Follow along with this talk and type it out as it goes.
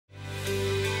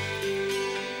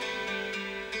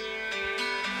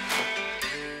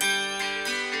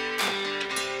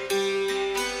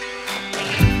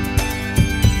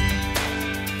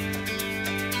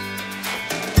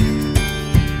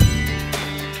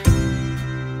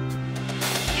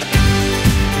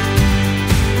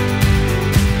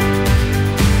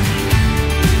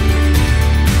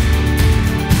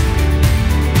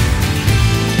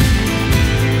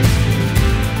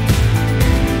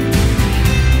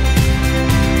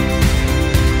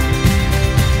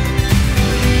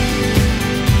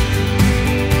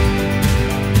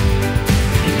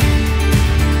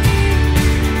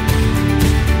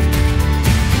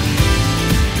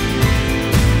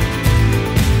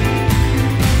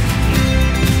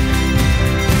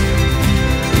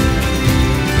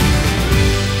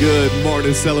Good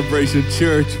morning, Celebration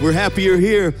Church. We're happy you're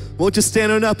here. Won't you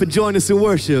stand on up and join us in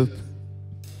worship?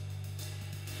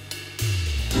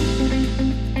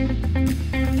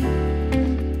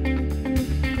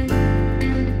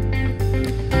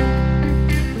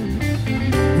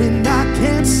 When I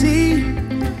can't see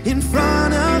in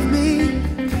front of me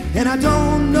and I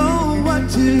don't know what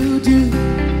to do,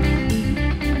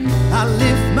 I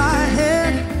lift my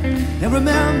head and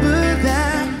remember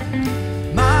that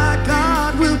my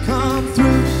God will come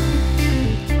through.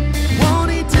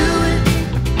 Won't he do it?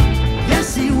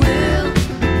 Yes, he will.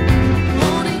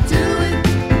 Won't he do it?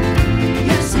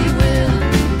 Yes, he will.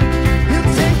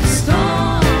 He'll take a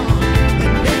storm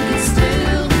and make it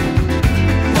still.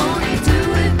 Won't he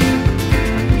do it?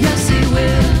 Yes, he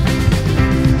will.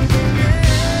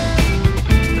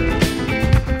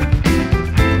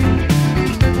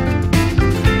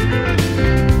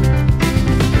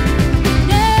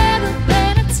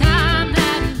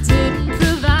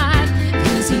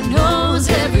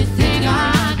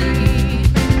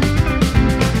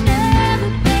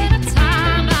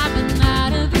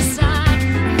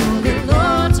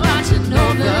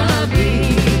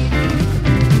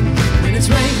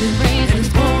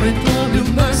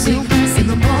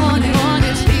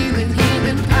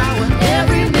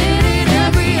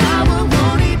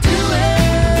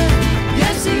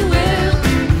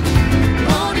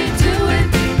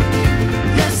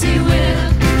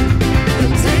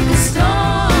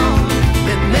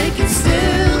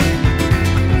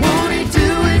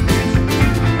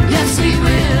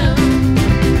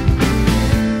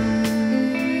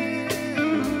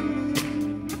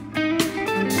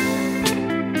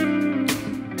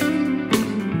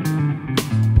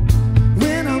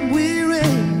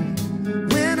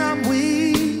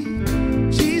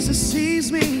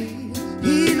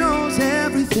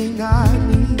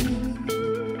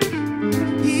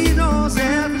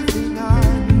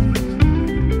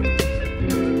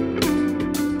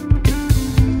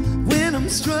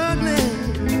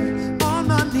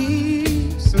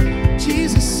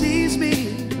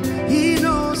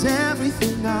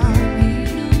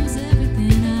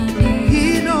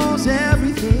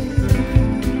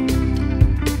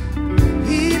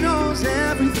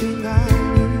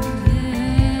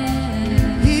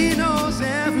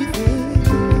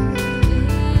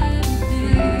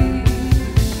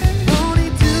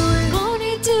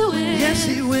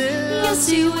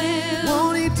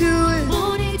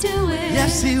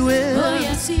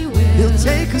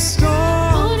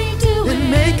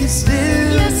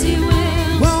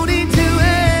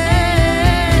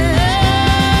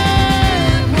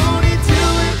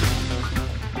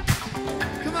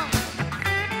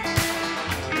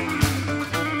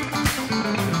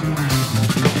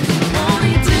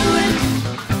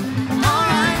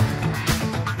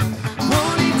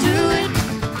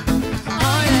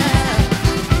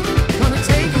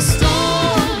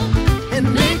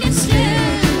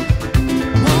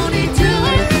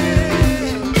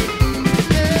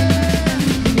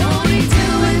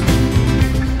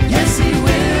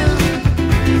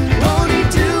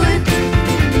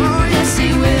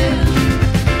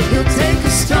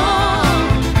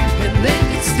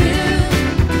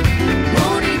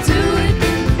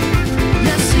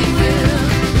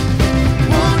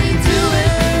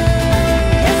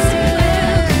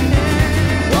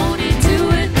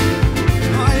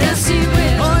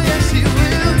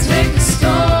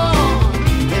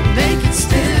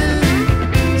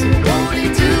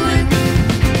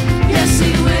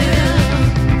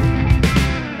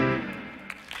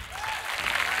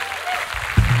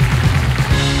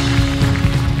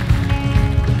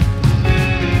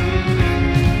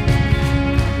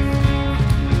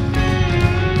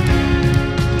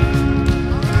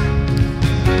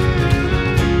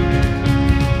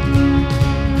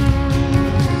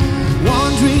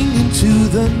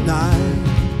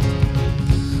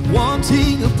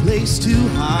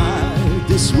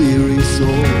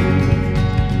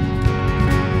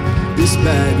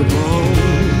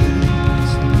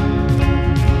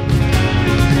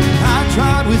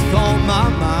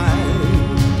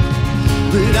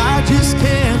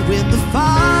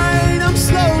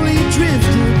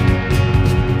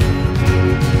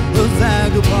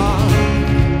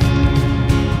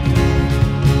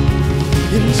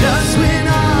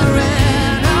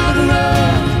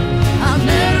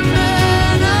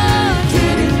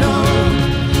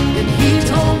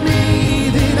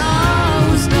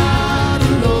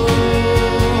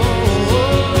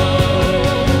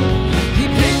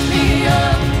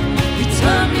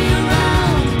 Turn me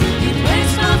around, he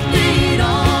placed my feet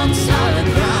on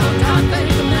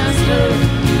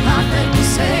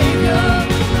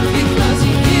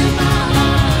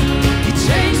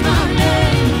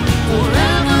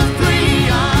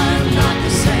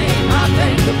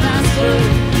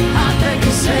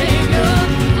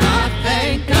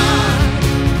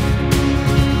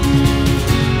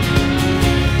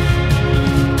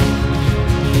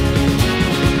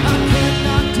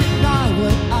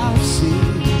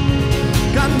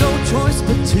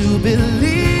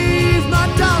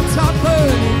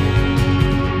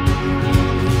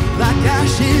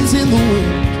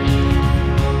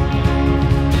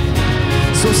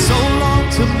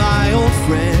to my old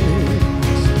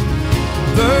friends.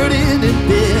 Burden and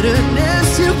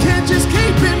bitterness, you can't just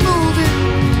keep it moving.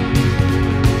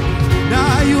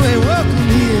 Nah, you ain't welcome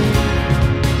here.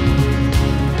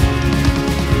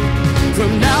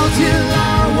 From now till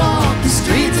I walk the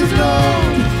streets of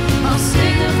gold, I'll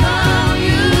sing of how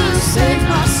you saved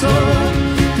my soul.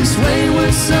 This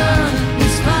wayward son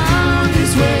has found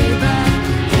his way back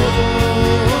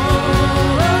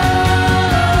home.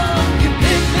 You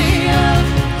picked me up,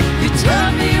 you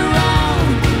turned me around,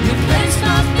 you placed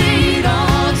my feet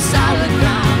on solid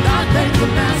ground. I thank the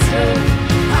Master,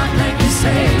 I thank the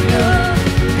Savior,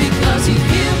 because he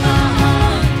healed my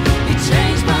heart, he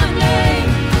changed my name.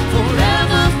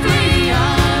 Forever free,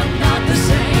 I'm not the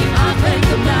same. I thank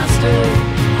the Master,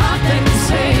 I thank the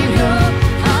Savior,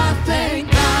 I thank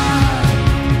God.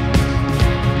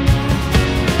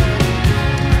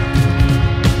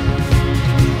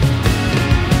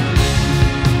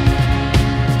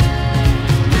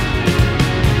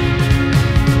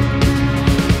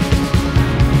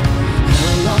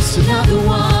 I lost another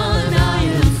one, I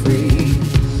am free,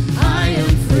 I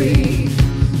am free,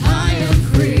 I am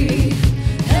free.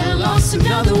 And lost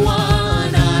another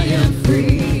one, I am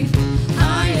free,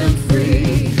 I am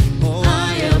free,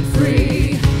 I am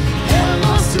free. And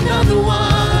lost another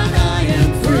one, I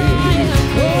am free,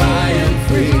 oh I am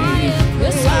free,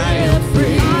 yes I am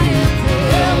free.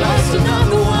 And lost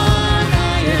another one,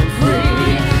 I am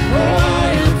free, oh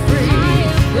I am free,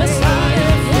 yes I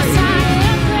am free.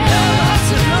 And lost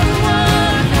another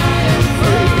one, I am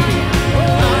free,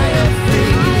 oh I am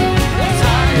free, yes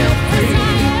I am free.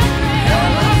 And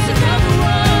lost another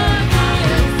one, I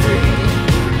am free,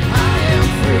 I am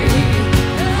free,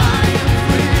 I am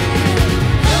free.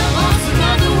 And lost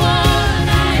another one,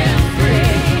 I am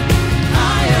free,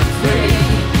 I am free,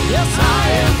 yes I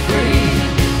am free.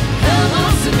 And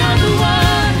lost another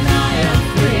one, I am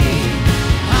free,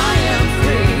 I am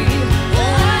free,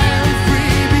 oh I am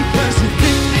free. Because you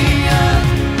picked me up,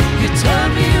 you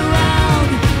turned me around,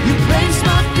 you placed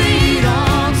my feet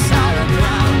on solid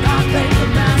ground. I thank the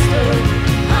Master,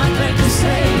 I thank the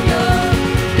Savior,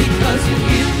 because you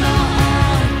healed my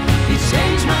heart, you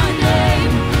changed my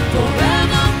name.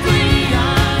 Forever free,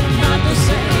 I'm not the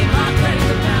same. I thank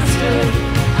the Master,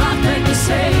 I thank the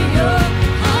Savior,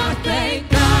 I thank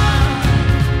God.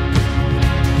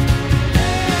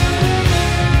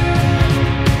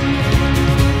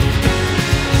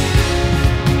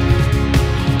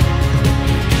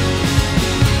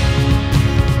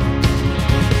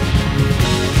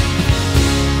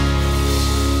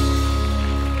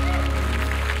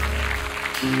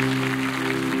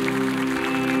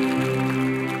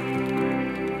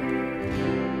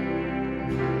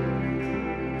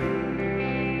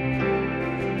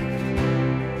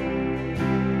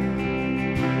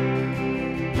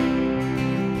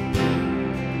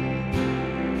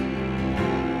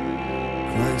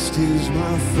 Christ is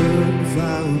my firm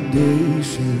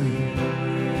foundation,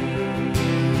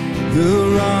 the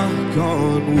rock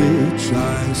on which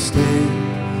I stand.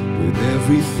 When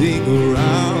everything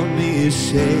around me is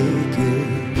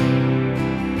shaking,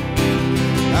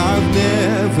 I've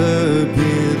never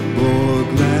been more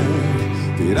glad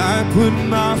that I put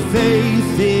my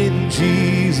faith in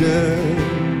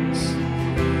Jesus.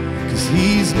 'Cause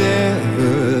he's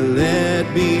never let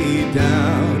me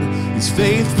down, he's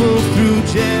faithful through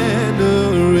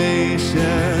generations.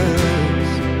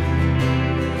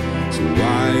 So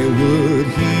why would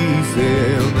he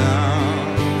fail now?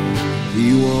 He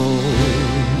won't,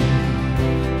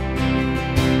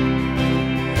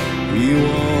 he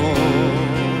won't.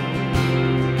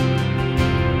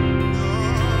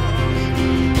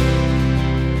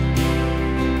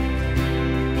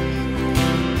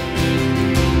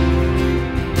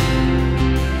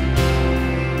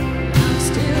 I've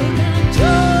still got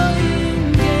joy in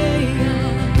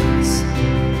chaos.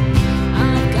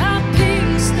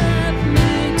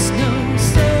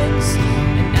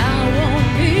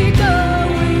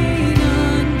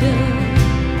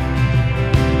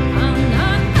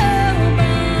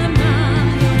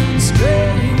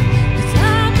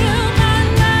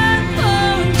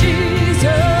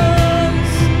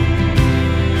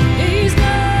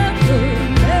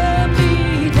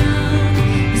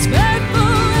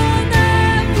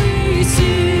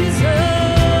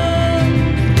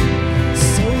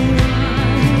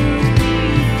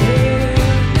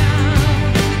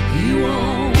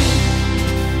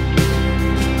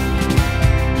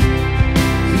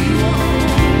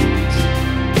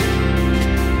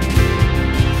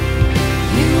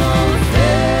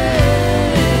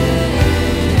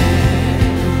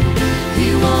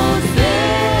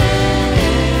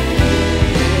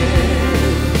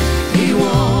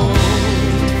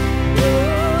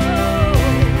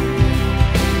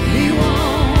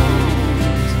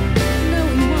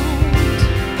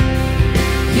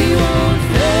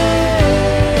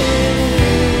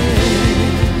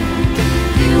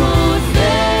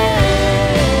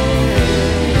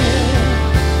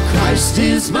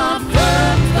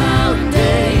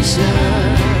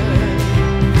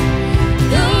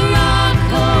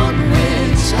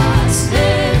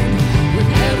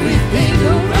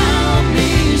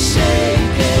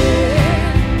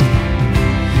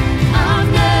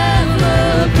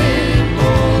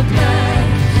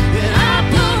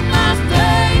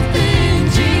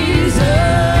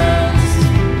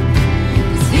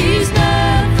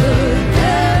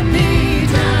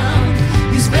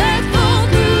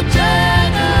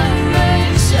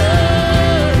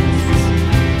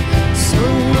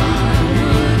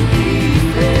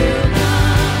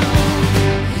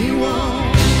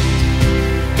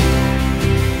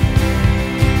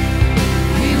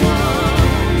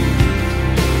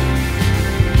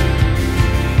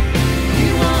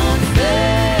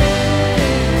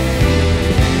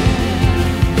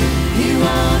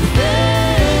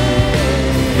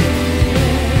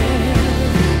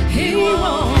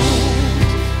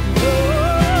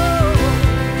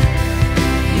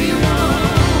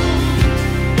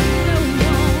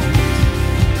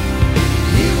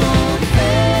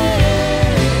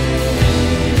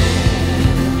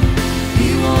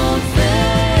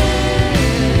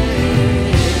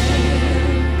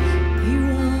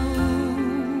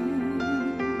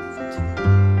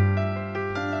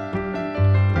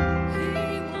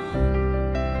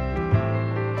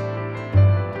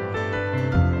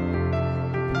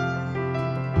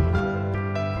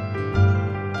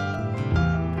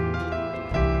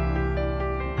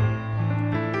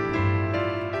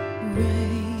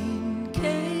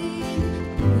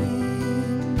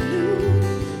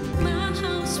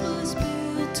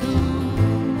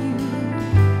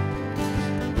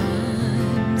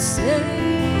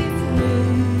 safe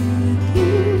with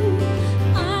you.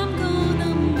 I'm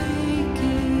gonna make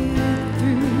it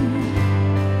through.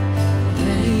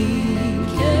 Rain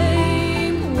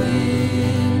came,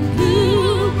 wind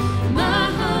blew. My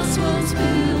house was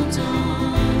built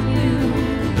on you.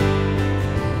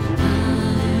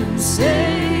 I'm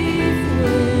safe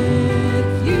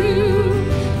with you.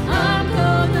 I'm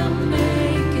gonna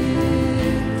make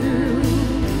it through.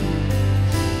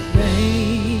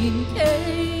 Rain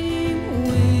came,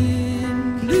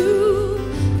 wind blew.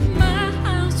 My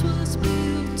house was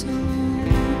built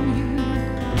on you.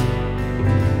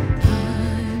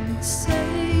 I'm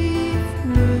safe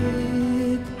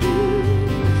with you.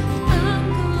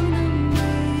 I'm gonna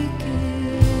make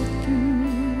it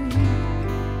through.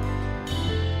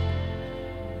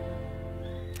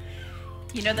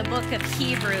 You know, the book of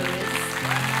Hebrews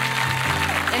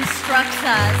instructs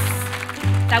us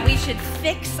that we should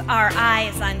fix our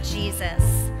eyes on Jesus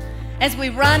as we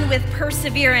run with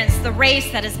perseverance the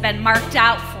race that has been marked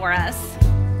out for us,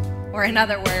 or in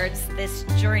other words, this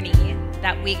journey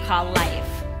that we call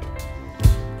life.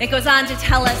 It goes on to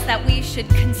tell us that we should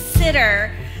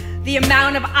consider the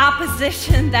amount of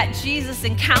opposition that Jesus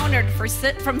encountered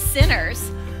from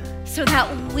sinners so that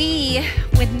we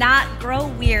would not grow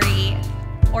weary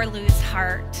or lose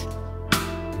heart.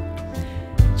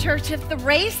 Church, if the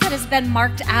race that has been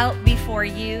marked out before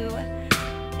you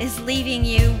is leaving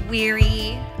you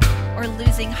weary or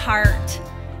losing heart,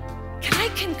 can I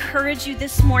encourage you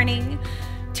this morning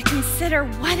to consider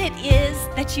what it is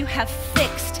that you have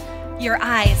fixed your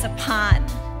eyes upon?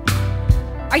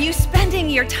 Are you spending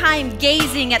your time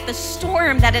gazing at the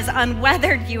storm that has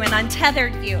unweathered you and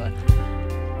untethered you?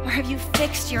 Or have you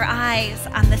fixed your eyes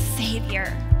on the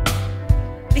Savior?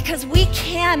 Because we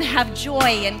can have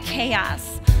joy in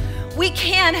chaos. We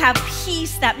can have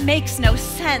peace that makes no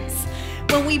sense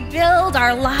when we build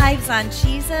our lives on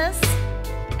Jesus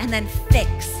and then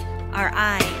fix our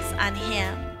eyes on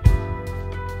Him.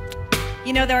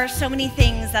 You know, there are so many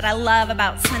things that I love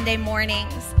about Sunday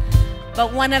mornings,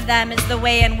 but one of them is the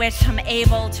way in which I'm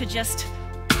able to just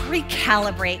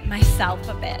recalibrate myself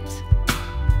a bit.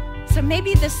 So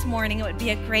maybe this morning it would be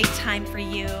a great time for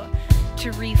you to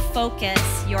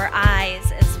refocus your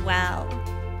eyes as well.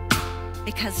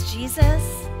 Because Jesus,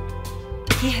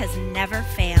 He has never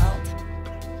failed,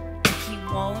 and He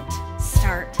won't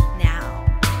start now.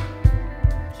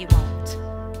 He won't.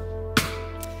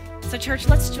 So church,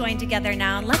 let's join together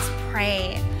now and let's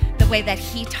pray the way that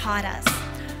He taught us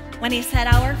when He said,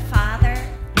 "Our Father,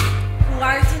 who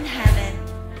art in heaven,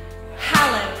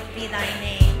 hallowed be thy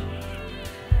name.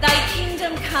 Thy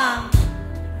kingdom come,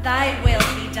 thy will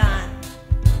be done,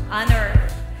 on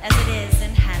earth as it is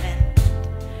in heaven.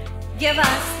 Give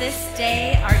us this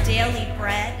day our daily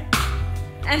bread,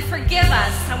 and forgive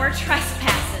us our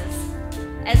trespasses,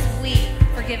 as we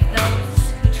forgive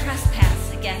those who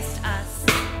trespass against us.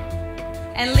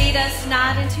 And lead us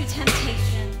not into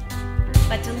temptation,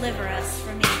 but deliver us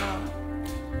from evil.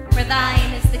 For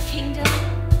thine is the kingdom,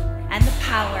 and the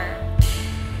power,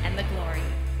 and the glory,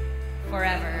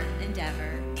 forever and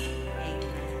ever.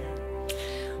 Amen."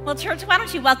 Well, church, why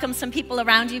don't you welcome some people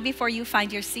around you before you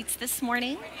find your seats this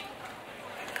morning?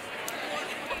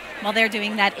 While they're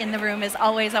doing that in the room, as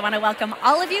always, I want to welcome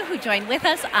all of you who joined with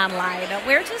us online.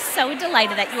 We're just so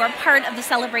delighted that you are part of the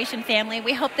Celebration family.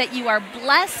 We hope that you are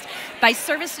blessed by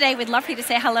service today. We'd love for you to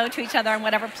say hello to each other on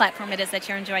whatever platform it is that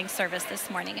you're enjoying service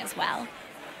this morning as well.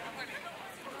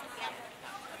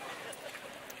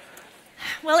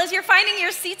 Well, as you're finding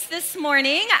your seats this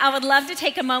morning, I would love to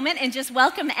take a moment and just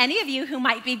welcome any of you who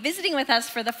might be visiting with us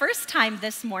for the first time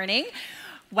this morning.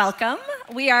 Welcome.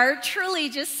 We are truly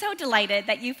just so delighted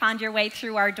that you found your way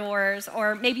through our doors,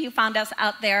 or maybe you found us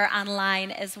out there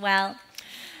online as well.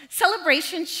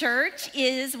 Celebration Church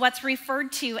is what's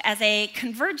referred to as a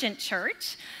convergent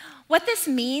church. What this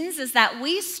means is that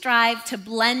we strive to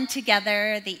blend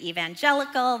together the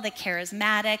evangelical, the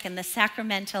charismatic, and the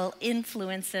sacramental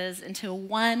influences into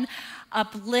one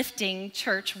uplifting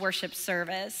church worship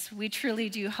service. We truly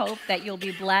do hope that you'll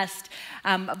be blessed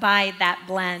by that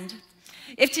blend.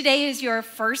 If today is your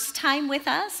first time with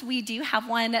us, we do have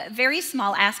one very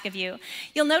small ask of you.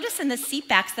 You'll notice in the seat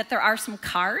backs that there are some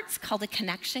cards called a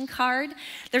connection card.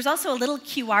 There's also a little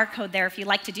QR code there if you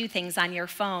like to do things on your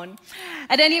phone.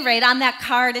 At any rate, on that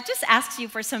card, it just asks you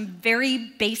for some very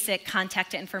basic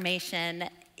contact information.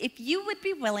 If you would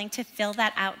be willing to fill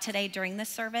that out today during the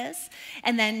service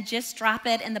and then just drop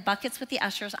it in the buckets with the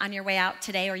ushers on your way out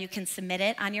today, or you can submit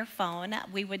it on your phone,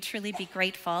 we would truly be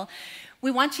grateful. We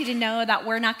want you to know that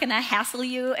we're not going to hassle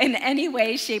you in any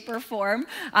way, shape, or form,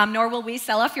 nor will we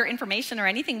sell off your information or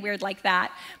anything weird like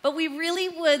that. But we really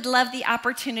would love the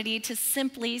opportunity to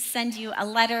simply send you a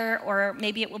letter, or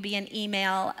maybe it will be an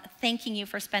email thanking you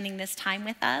for spending this time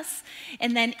with us.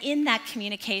 And then in that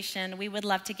communication, we would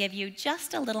love to give you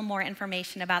just a little more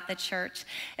information about the church,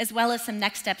 as well as some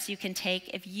next steps you can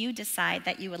take if you decide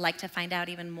that you would like to find out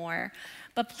even more.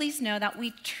 But please know that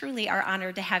we truly are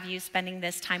honored to have you spending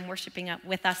this time worshiping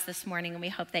with us this morning, and we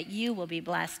hope that you will be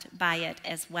blessed by it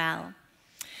as well.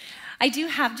 I do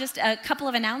have just a couple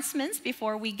of announcements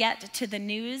before we get to the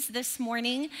news this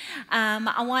morning.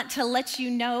 I want to let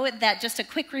you know that just a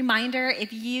quick reminder,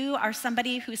 if you are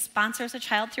somebody who sponsors a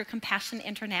child through Compassion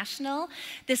International,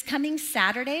 this coming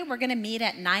Saturday, we're going to meet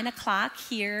at 9 o'clock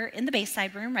here in the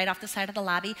Bayside Room, right off the side of the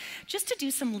lobby, just to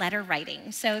do some letter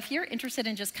writing. So if you're interested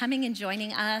in just coming and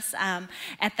joining us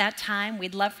at that time,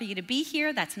 we'd love for you to be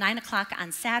here. That's 9 o'clock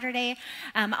on Saturday.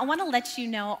 I want to let you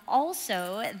know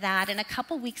also that in a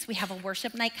couple weeks, we have a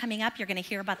worship night coming up. You're going to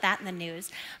hear about that in the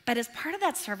news. But as part of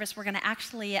that service, we're going to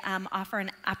actually offer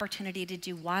an opportunity to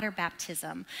do water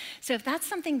baptism. So if that's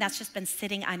something that's just been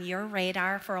sitting on your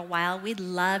radar for a while, we'd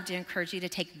love to encourage you to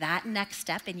take that next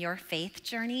step in your faith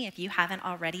journey. If you haven't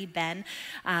already been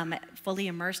fully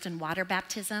immersed in water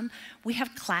baptism, we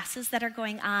have classes that are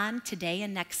going on today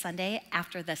and next Sunday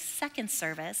after the second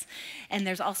service. And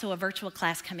there's also a virtual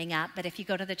class coming up. But if you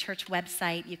go to the church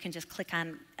website, you can just click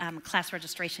on class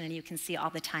registration and you can see all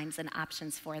the times and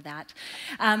options for that.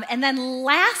 And then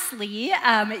lastly,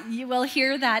 you will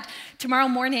hear that tomorrow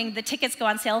morning the tickets go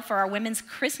on sale for our Women's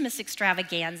Christmas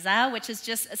Extravaganza, which is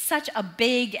just such a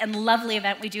big and lovely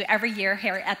event we do every year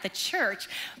here at the church.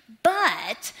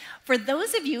 But for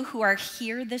those of you who are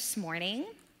here this morning,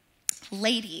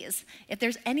 ladies, if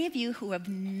there's any of you who have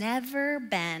never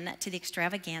been to the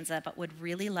extravaganza but would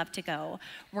really love to go,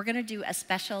 we're going to do a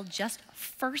special just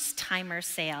first-timer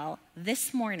sale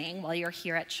this morning while you're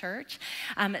here at church.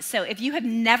 So if you have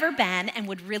never been and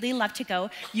would really love to go,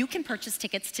 you can purchase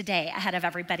tickets today ahead of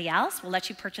everybody else. We'll let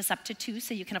you purchase up to 2,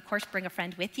 so you can, of course, bring a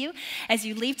friend with you. As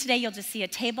you leave today, you'll just see a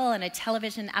table and a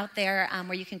television out there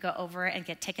where you can go over and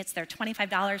get tickets. They're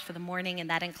 $25 for the morning, and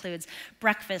that includes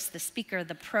breakfast, the speaker,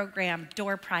 the program,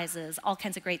 door prizes, all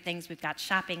kinds of great things. We've got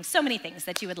shopping, so many things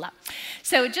that you would love.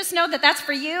 So just know that that's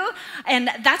for you, and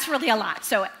that's really a lot.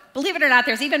 So believe it or not,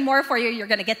 there's even more for you. You're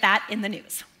going to get that in the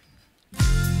news.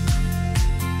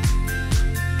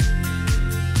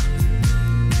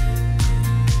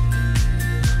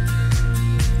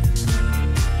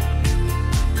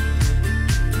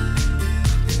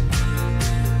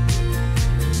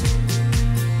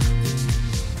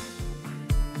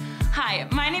 Hi,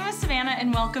 my name is Savannah,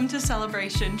 and welcome to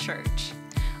Celebration Church.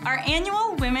 Our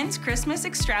annual Women's Christmas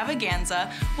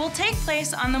Extravaganza will take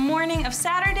place on the morning of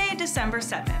Saturday, December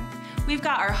 7th. We've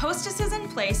got our hostesses in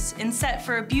place and set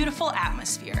for a beautiful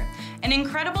atmosphere, an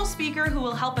incredible speaker who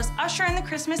will help us usher in the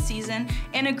Christmas season,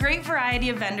 and a great variety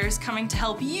of vendors coming to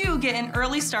help you get an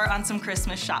early start on some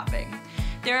Christmas shopping.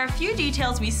 There are a few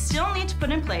details we still need to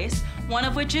put in place, one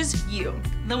of which is you,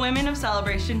 the women of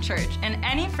Celebration Church, and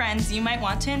any friends you might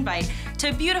want to invite to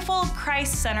a beautiful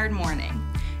Christ-centered morning.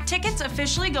 Tickets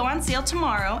officially go on sale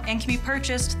tomorrow and can be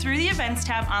purchased through the events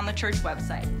tab on the church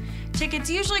website. Tickets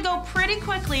usually go pretty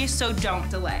quickly, so don't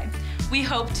delay. We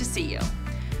hope to see you.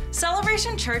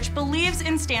 Celebration Church believes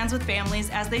and stands with families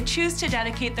as they choose to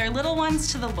dedicate their little ones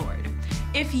to the Lord.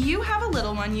 If you have a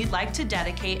little one you'd like to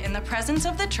dedicate in the presence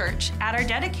of the church at our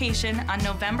dedication on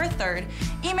November 3rd,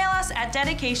 email us at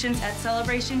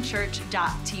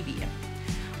dedications@celebrationchurch.tv.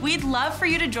 We'd love for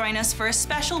you to join us for a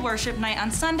special worship night on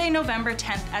Sunday, November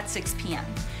 10th at 6 p.m.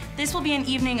 This will be an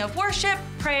evening of worship,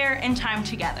 prayer, and time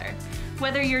together.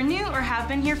 Whether you're new or have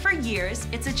been here for years,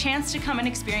 it's a chance to come and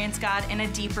experience God in a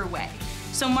deeper way.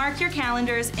 So mark your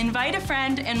calendars, invite a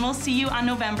friend, and we'll see you on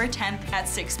November 10th at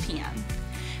 6 p.m.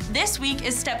 This week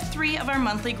is step 3 of our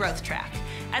monthly growth track.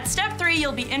 At step 3,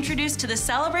 you'll be introduced to the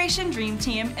Celebration Dream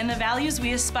Team and the values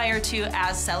we aspire to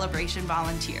as Celebration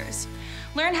volunteers.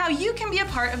 Learn how you can be a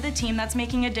part of the team that's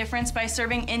making a difference by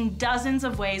serving in dozens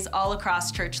of ways all across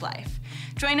church life.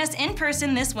 Join us in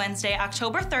person this Wednesday,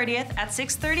 October 30th at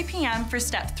 6:30 p.m. for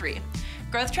Step 3.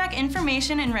 Growth Track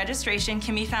information and registration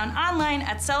can be found online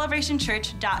at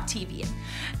celebrationchurch.tv.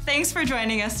 Thanks for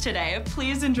joining us today.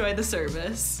 Please enjoy the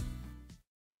service.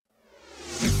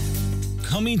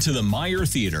 Coming to the Meyer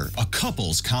Theater, a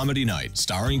couples comedy night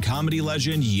starring comedy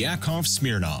legend Yakov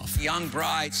Smirnoff. Young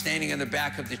bride standing in the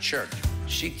back of the church.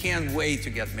 She can't wait to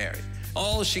get married.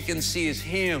 All she can see is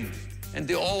him and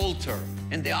the altar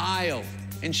and the aisle.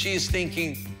 And she's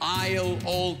thinking, I'll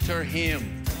alter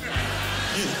him.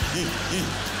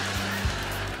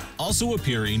 Also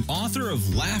appearing, author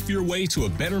of Laugh Your Way to a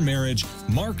Better Marriage,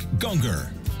 Mark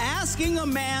Gungor. Asking a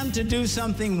man to do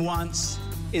something once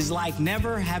is like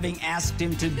never having asked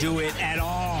him to do it at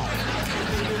all.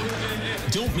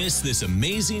 Don't miss this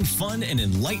amazing, fun, and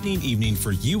enlightening evening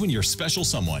for you and your special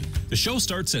someone. The show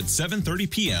starts at 7:30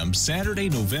 p.m. Saturday,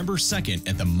 November 2nd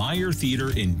at the Meyer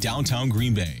Theater in downtown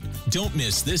Green Bay. Don't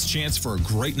miss this chance for a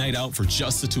great night out for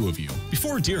just the two of you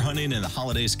before deer hunting and the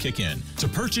holidays kick in. To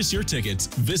purchase your tickets,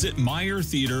 visit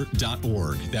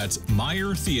meyertheater.org. That's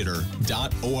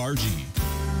meyertheater.org.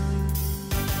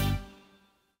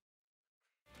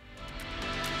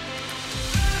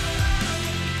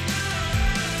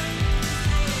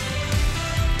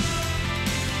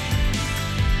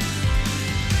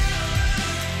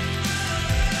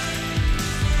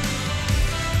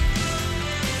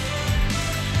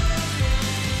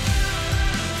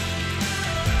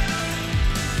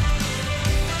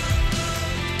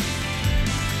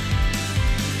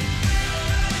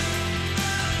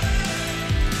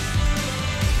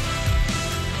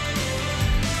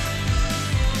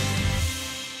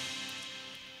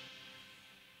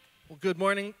 Good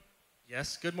morning.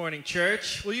 Yes, good morning,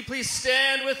 church. Will you please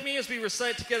stand with me as we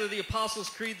recite together the Apostles'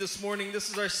 Creed this morning? This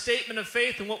is our statement of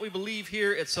faith and what we believe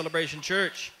here at Celebration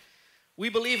Church. We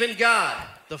believe in God,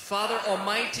 the Father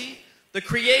Almighty, the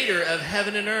creator of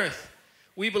heaven and earth.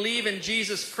 We believe in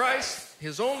Jesus Christ,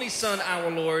 his only Son,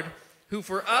 our Lord, who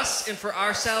for us and for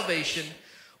our salvation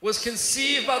was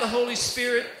conceived by the Holy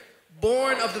Spirit,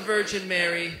 born of the Virgin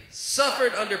Mary,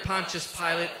 suffered under Pontius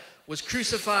Pilate, was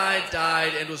crucified,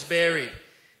 died, and was buried.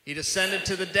 He descended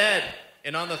to the dead,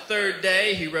 and on the third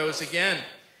day he rose again.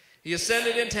 He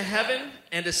ascended into heaven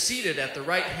and is seated at the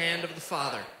right hand of the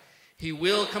Father. He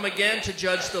will come again to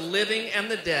judge the living and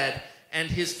the dead, and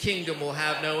his kingdom will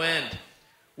have no end.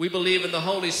 We believe in the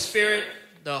Holy Spirit,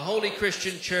 the holy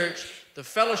Christian church, the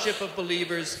fellowship of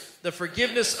believers, the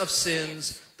forgiveness of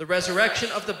sins, the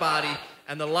resurrection of the body,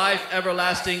 and the life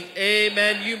everlasting.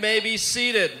 Amen. You may be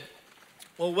seated.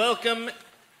 Well, welcome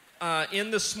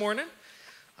in this morning.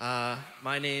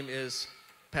 My name is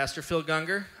Pastor Phil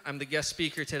Gungor. I'm the guest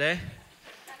speaker today.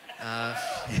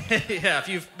 Yeah, if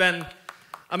you've been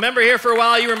a member here for a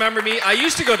while, you remember me. I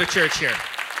used to go to church here.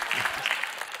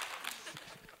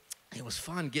 It was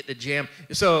fun getting to jam.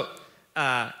 So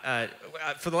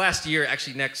for the last year,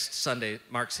 actually next Sunday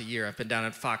marks a year, I've been down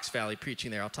in Fox Valley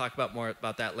preaching there. I'll talk more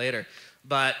about that later.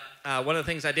 But one of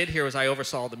the things I did here was I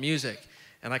oversaw the music.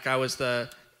 And like I was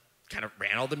kind of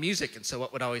ran all the music. And so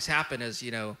what would always happen is,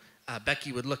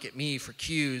 Becky would look at me for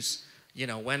cues,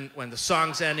 when the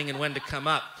song's ending and when to come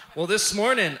up. Well, this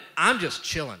morning, I'm just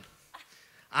chilling.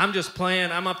 I'm just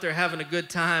playing. I'm up there having a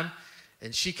good time.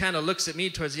 And she kind of looks at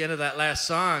me towards the end of that last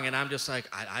song, and I'm just like,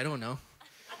 I don't know.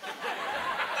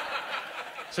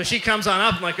 So she comes on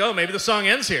up. I'm like, oh, maybe the song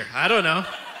ends here. I don't know.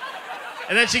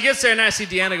 And then she gets there, and I see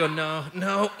Deanna go,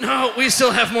 no, we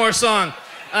still have more song.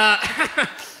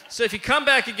 So if you come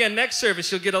back again next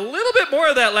service, you'll get a little bit more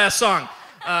of that last song.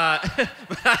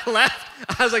 But I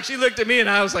laughed. I was like, she looked at me, and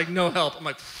I was like, no help. I'm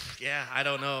like, yeah, I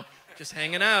don't know. Just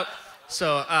hanging out.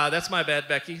 So that's my bad,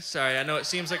 Becky. Sorry, I know it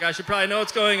seems like I should probably know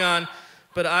what's going on,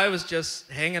 but I was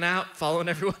just hanging out, following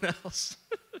everyone else.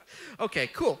 Okay,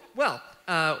 cool. Well,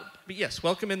 but yes,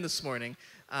 welcome in this morning.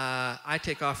 I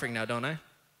take offering now, don't I?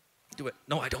 Do it.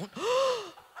 No, I don't.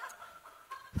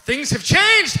 Things have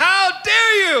changed. How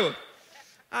dare you?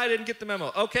 I didn't get the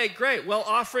memo. Okay, great. Well,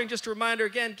 offering, just a reminder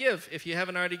again, give. If you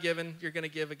haven't already given, you're going to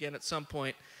give again at some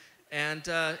point. And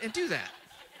do that,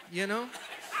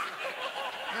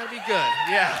 That'd be good.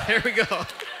 Yeah, there we go.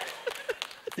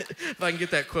 If I can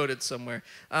get that quoted somewhere.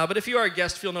 But if you are a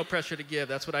guest, feel no pressure to give.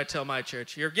 That's what I tell my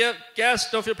church. You're a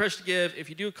guest, don't feel pressure to give. If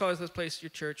you do call this place your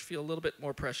church, feel a little bit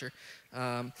more pressure.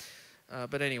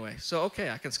 But anyway, so okay,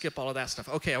 I can skip all of that stuff.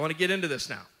 Okay, I want to get into this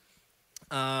now.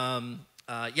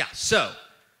 So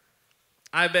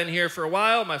I've been here for a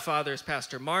while. My father is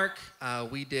Pastor Mark.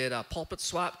 We did a pulpit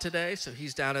swap today, so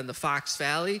he's down in the Fox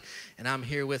Valley, and I'm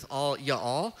here with all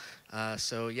y'all.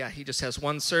 So yeah, he just has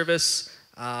one service,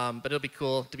 but it'll be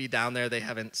cool to be down there. They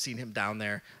haven't seen him down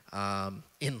there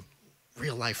in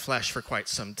real life flesh for quite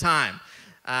some time.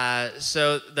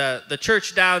 So the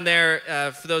church down there,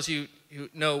 for those of you who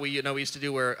know, we used to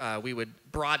do where we would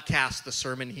broadcast the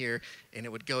sermon here, and it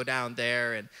would go down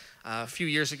there. And a few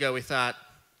years ago, we thought,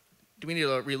 do we need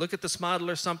to relook at this model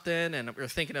or something? And we were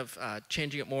thinking of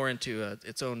changing it more into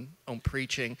its own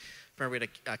preaching. Remember, we had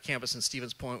a campus in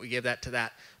Stevens Point. We gave that to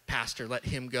that pastor, let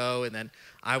him go. And then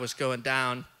I was going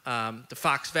down to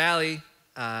Fox Valley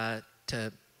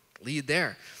to lead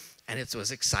there. and it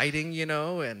was exciting, you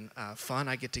know, and fun.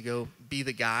 I get to go be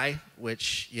the guy,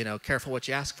 which, you know, careful what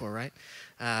you ask for, right?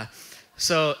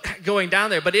 So going down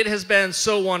there, but it has been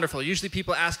so wonderful. Usually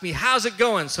people ask me, how's it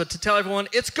going? So to tell everyone,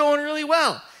 it's going really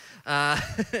well.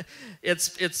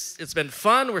 It's been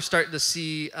fun. We're starting to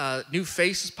see new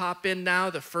faces pop in now.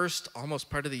 The first almost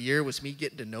part of the year was me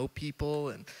getting to know people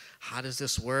and how does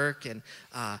this work? And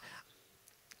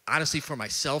honestly, for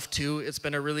myself too, it's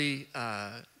been a really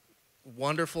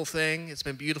wonderful thing. It's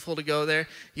been beautiful to go there.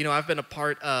 You know, I've been a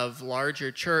part of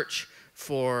larger church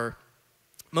for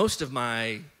most of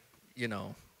my, you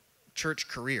know, church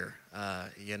career,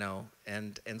 you know,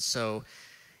 and so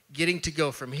getting to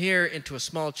go from here into a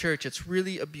small church, it's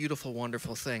really a beautiful,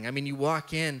 wonderful thing. I mean, you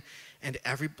walk in and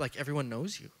everyone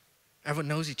knows you. Everyone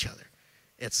knows each other.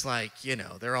 It's like, you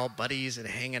know, they're all buddies and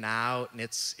hanging out, and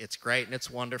it's great and it's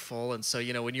wonderful. And so,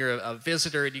 you know, when you're a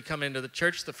visitor and you come into the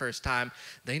church the first time,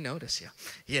 they notice you,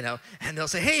 you know, and they'll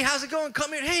say, hey, how's it going?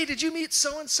 Come here. Hey, did you meet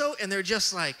so-and-so? And they're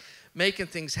just like making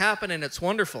things happen, and it's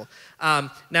wonderful.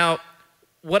 Now,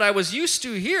 what I was used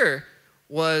to here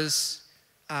was,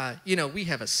 you know, we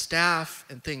have a staff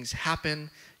and things happen.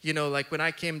 You know, like when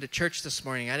I came to church this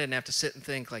morning, I didn't have to sit and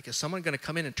think, like, is someone going to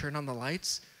come in and turn on the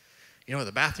lights? You know,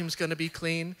 the bathroom's going to be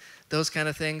clean, those kind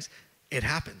of things. It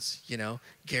happens, you know.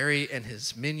 Gary and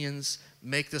his minions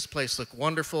make this place look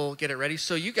wonderful, get it ready,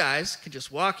 so you guys can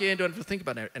just walk in, don't have to think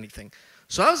about anything.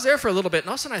 So I was there for a little bit, and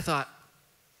all of a sudden I thought,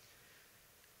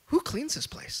 who cleans this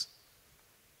place?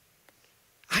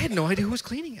 I had no idea who was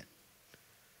cleaning it.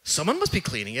 Someone must be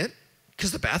cleaning it,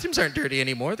 because the bathrooms aren't dirty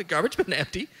anymore, the garbage been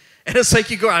empty. And it's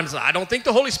like you go on, I don't think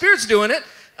the Holy Spirit's doing it.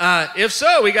 If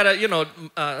so, we got to, you know,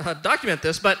 document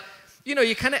this. But you know,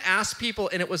 you kind of ask people,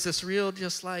 and it was this real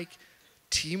just like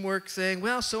teamwork thing.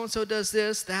 Well, so-and-so does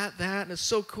this, that, and it's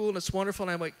so cool, and it's wonderful.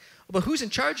 And I'm like, but who's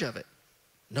in charge of it?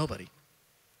 Nobody.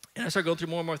 And I started going through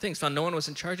more and more things, found no one was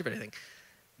in charge of anything.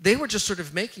 They were just sort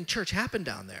of making church happen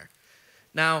down there.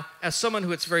 Now, as someone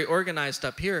who it's very organized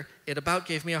up here, it about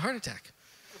gave me a heart attack.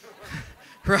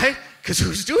 Right? Because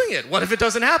who's doing it? What if it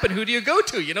doesn't happen? Who do you go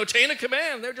to? You know, chain of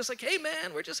command. They're just like, hey,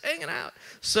 man, we're just hanging out.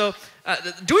 So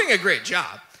doing a great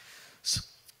job.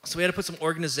 So we had to put some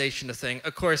organization to thing.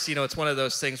 Of course, you know, it's one of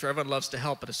those things where everyone loves to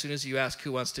help, but as soon as you ask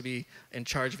who wants to be in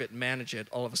charge of it and manage it,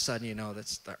 all of a sudden, you know,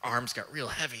 their arms got real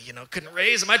heavy, you know, couldn't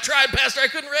raise them. I tried, Pastor, I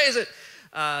couldn't raise it.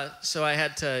 So I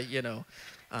had to, you know,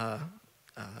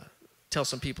 tell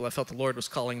some people I felt the Lord was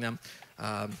calling them,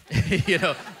 you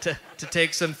know, to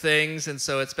take some things, and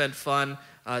so it's been fun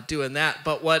doing that.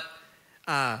 But what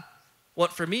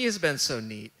for me has been so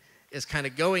neat is kind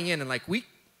of going in and like we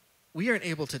aren't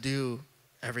able to do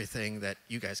everything that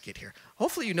you guys get here.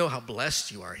 Hopefully you know how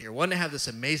blessed you are here. One, to have this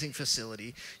amazing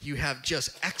facility. You have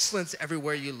just excellence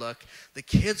everywhere you look. The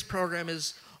kids program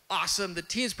is awesome. The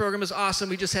teens program is awesome.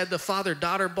 We just had the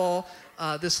father-daughter ball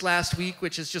this last week,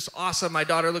 which is just awesome. My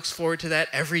daughter looks forward to that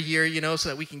every year, you know, so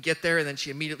that we can get there, and then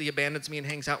she immediately abandons me and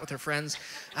hangs out with her friends.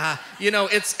 You know,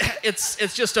 it's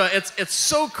just it's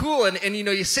so cool, and you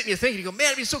know, you sit and you think, and you go, man,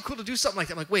 it'd be so cool to do something like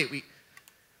that. I'm like, wait,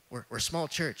 we're a small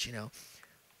church, you know.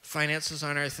 Finances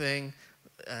aren't our thing.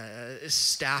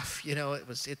 Staff, you know,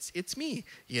 it's me,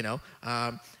 you know.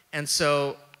 And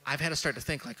so I've had to start to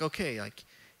think like, okay, like,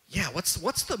 yeah,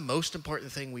 what's the most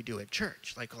important thing we do at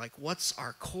church? Like what's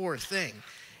our core thing?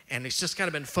 And it's just kind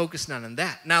of been focusing on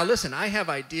that. Now, listen, I have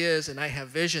ideas and I have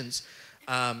visions,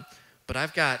 but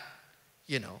I've got,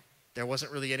 you know, there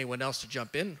wasn't really anyone else to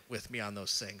jump in with me on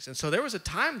those things. And so there was a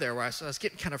time there where I was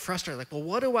getting kind of frustrated, like, well,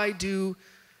 what do I do?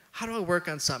 How do I work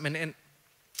on something?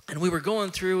 And we were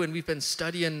going through, and we've been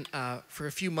studying for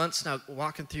a few months now,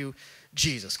 walking through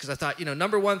Jesus. Because I thought, you know,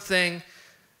 number one thing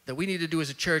that we need to do as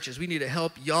a church is we need to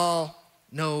help y'all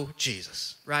know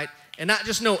Jesus, right? And not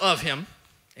just know of him.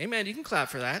 Amen. You can clap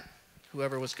for that.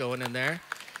 Whoever was going in there,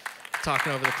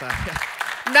 talking over the clap.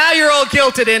 Now you're all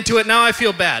guilted into it. Now I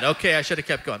feel bad. Okay, I should have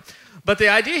kept going. But the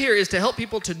idea here is to help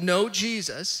people to know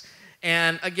Jesus.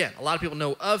 And again, a lot of people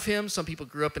know of him. Some people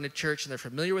grew up in a church and they're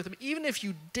familiar with him. Even if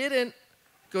you didn't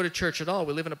go to church at all,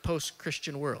 we live in a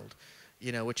post-Christian world,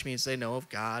 you know, which means they know of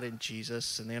God and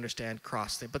Jesus and they understand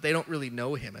cross thing, but they don't really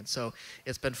know him. And so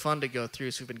it's been fun to go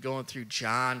through. So we've been going through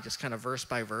John just kind of verse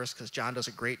by verse, because John does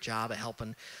a great job at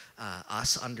helping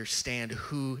us understand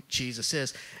who Jesus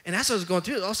is. And as I was going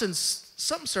through it, all of a sudden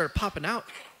something started popping out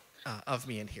of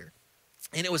me in here.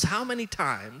 And it was how many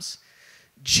times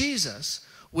Jesus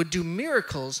would do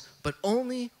miracles, but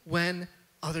only when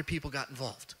other people got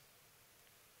involved.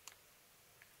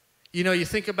 You know, you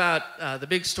think about the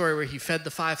big story where he fed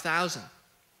the 5,000.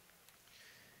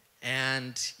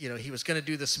 And, he was going to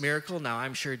do this miracle. Now,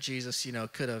 I'm sure Jesus,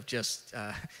 could have just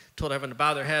told everyone to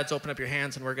bow their heads, open up your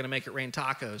hands, and we're going to make it rain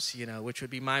tacos, which would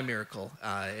be my miracle,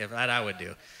 if that I would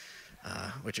do.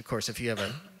 Which, of course, if you have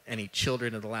any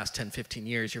children in the last 10, 15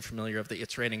 years, you're familiar with the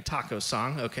It's Raining Tacos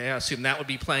song. Okay, I assume that would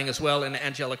be playing as well in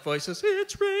angelic voices.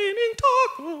 It's raining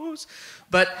tacos.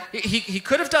 But he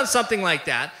could have done something like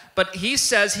that. But he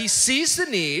says he sees the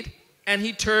need, and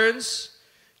he turns,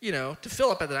 to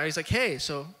Philip at the time. He's like, hey,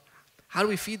 so how do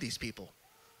we feed these people?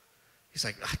 He's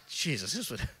like, Jesus,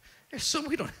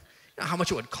 we don't know how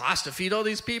much it would cost to feed all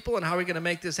these people, and how are we going to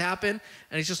make this happen?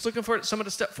 And he's just looking for someone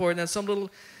to step forward, and then some little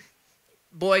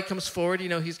boy comes forward.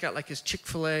 He's got like his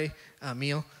Chick-fil-A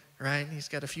meal, right? He's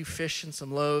got a few fish and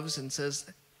some loaves and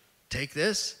says, take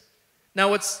this. Now,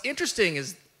 what's interesting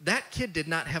is that kid did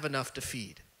not have enough to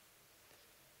feed.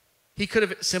 He could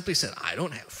have simply said, I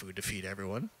don't have food to feed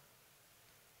everyone.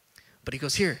 But he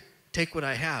goes, here, take what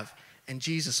I have. And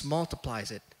Jesus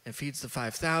multiplies it and feeds the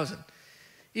 5,000.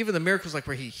 Even the miracles like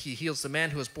where he heals the man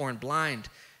who was born blind,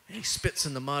 and he spits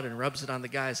in the mud and rubs it on the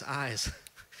guy's eyes,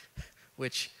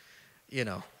 which,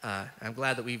 I'm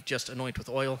glad that we've just anointed with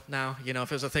oil now. If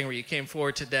it was a thing where you came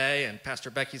forward today and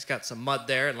Pastor Becky's got some mud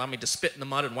there and allow me to spit in the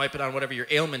mud and wipe it on whatever your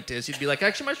ailment is, you'd be like,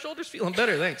 actually, my shoulder's feeling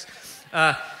better, thanks.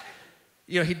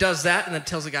 He does that and then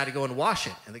tells the guy to go and wash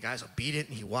it. And the guy's obedient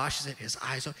and he washes it, his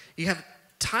eyes. You have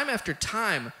time after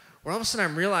time where all of a sudden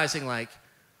I'm realizing like,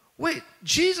 wait,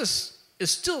 Jesus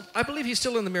is still, I believe he's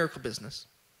still in the miracle business.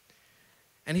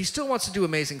 And he still wants to do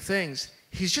amazing things.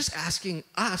 He's just asking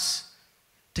us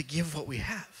to give what we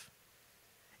have.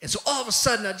 And so all of a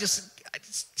sudden, it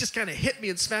just kind of hit me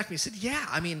and smacked me. I said,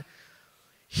 yeah,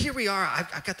 here we are.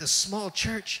 I've got this small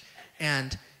church,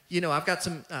 and, I've got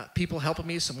some people helping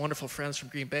me, some wonderful friends from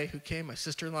Green Bay who came. My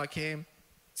sister-in-law came,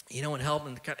 and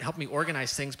helped me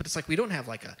organize things. But it's like we don't have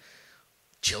like a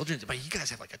children's, but you guys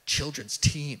have like a children's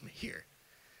team here.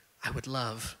 I would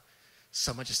love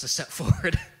someone just to step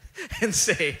forward and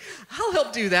say, I'll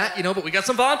help do that, but we got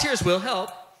some volunteers, we'll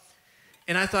help.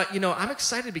 And I thought, I'm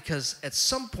excited because at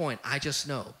some point, I just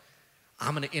know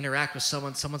I'm going to interact with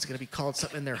someone's going to be called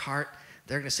something in their heart.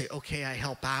 They're going to say, okay, I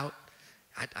help out.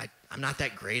 I'm not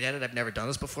that great at it. I've never done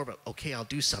this before, but okay, I'll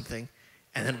do something.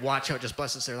 And then watch how it just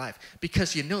blesses their life.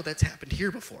 Because that's happened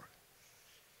here before.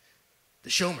 The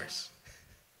Shomers.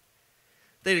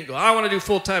 They didn't go, I want to do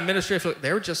full-time ministry.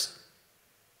 They were just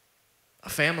a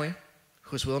family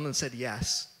who was willing and said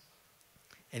yes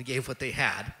and gave what they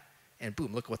had. And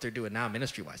boom, look what they're doing now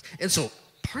ministry-wise. And so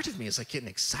part of me is like getting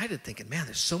excited thinking, man,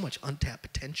 there's so much untapped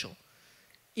potential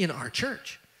in our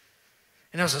church.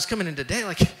 And as I was coming in today,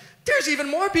 like, there's even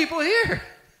more people here.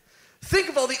 Think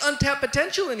of all the untapped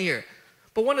potential in here.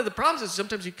 But one of the problems is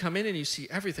sometimes you come in and you see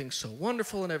everything so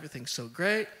wonderful and everything so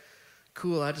great.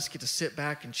 Cool, I just get to sit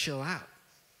back and chill out.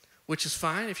 Which is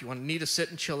fine. If you need to sit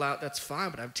and chill out, that's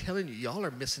fine. But I'm telling you, y'all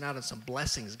are missing out on some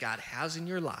blessings God has in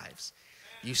your lives.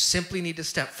 You simply need to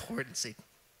step forward and say,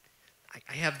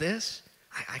 I have this.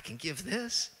 I can give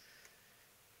this.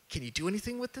 Can you do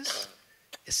anything with this?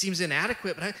 It seems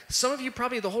inadequate, but some of you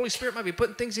probably, the Holy Spirit might be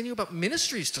putting things in you about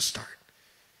ministries to start.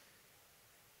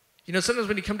 Sometimes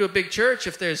when you come to a big church,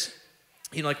 if there's,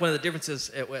 like one of the differences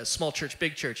at a small church,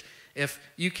 big church, if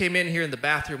you came in here and the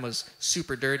bathroom was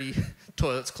super dirty,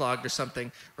 toilets clogged or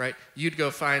something, right, you'd go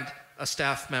find a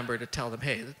staff member to tell them,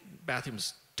 hey, the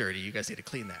bathroom's dirty. You guys need to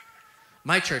clean that.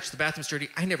 My church, the bathroom's dirty.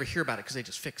 I never hear about it because they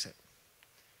just fix it.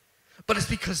 But it's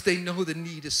because they know the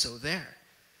need is so there.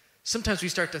 Sometimes we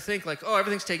start to think like, oh,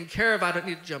 everything's taken care of. I don't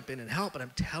need to jump in and help. But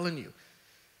I'm telling you,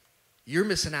 you're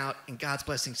missing out in God's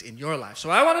blessings in your life.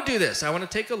 So I want to do this. I want to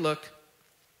take a look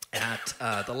at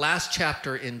the last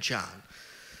chapter in John,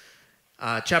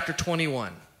 chapter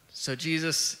 21. So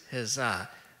Jesus has,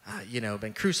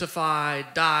 been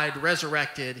crucified, died,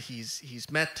 resurrected. He's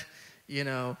met,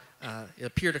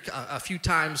 appeared a few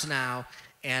times now.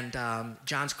 And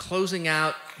John's closing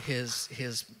out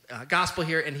his gospel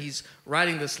here, and he's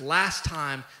writing this last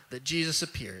time that Jesus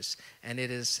appears. And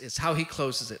it's how he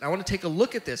closes it. I want to take a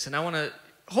look at this, and I want to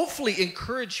hopefully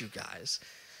encourage you guys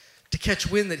to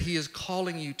catch wind that he is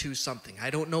calling you to something. I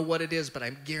don't know what it is, but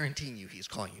I'm guaranteeing you he's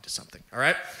calling you to something. All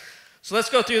right? So let's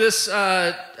go through this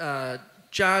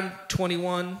John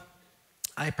 21.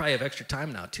 I probably have extra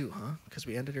time now too, huh? Because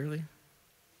we ended early?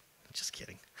 Just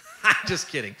kidding. Just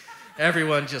kidding.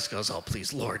 Everyone just goes, oh,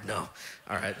 please, Lord, no.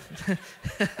 All right.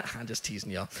 I'm just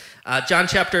teasing y'all. John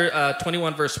chapter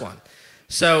 21, verse 1.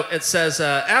 So it says,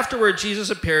 afterward, Jesus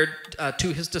appeared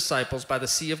to his disciples by the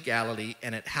Sea of Galilee,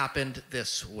 and it happened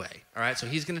this way. All right, so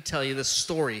he's going to tell you this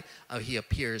story of he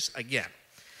appears again.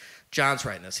 John's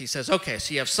writing this. He says, okay,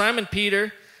 so you have Simon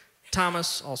Peter,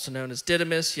 Thomas, also known as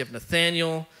Didymus. You have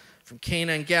Nathanael from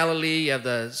Cana in Galilee. You have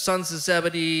the sons of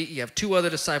Zebedee. You have 2 other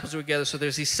disciples who are together. So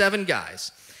there's these 7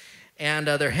 guys. And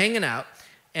they're hanging out.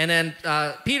 And then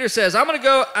Peter says, I'm going to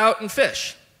go out and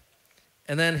fish.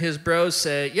 And then his bros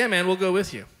say, yeah, man, we'll go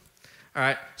with you. All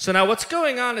right. So now what's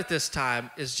going on at this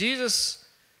time is Jesus,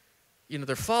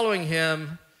 they're following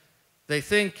him. They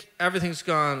think everything's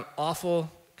gone awful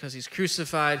because he's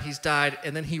crucified, he's died,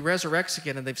 and then he resurrects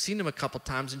again, and they've seen him a couple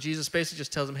times, and Jesus basically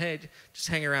just tells them, hey, just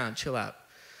hang around, chill out.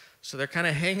 So they're kind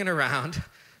of hanging around,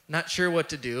 not sure what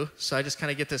to do. So I just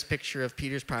kind of get this picture of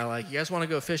Peter's probably like, you guys want to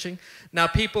go fishing? Now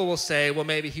people will say, well,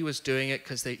 maybe he was doing it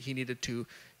because he needed to,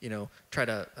 try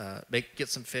to get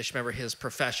some fish. Remember, his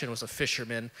profession was a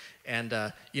fisherman. And,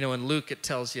 in Luke, it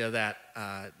tells you that,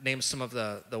 names some of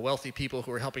the wealthy people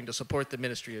who are helping to support the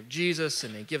ministry of Jesus,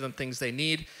 and they give them things they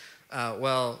need.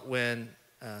 When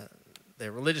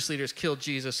the religious leaders killed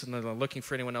Jesus and they're looking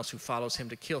for anyone else who follows him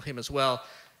to kill him as well,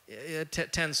 it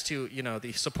tends to,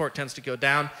 the support tends to go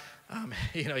down.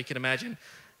 You can imagine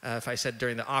if I said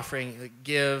during the offering,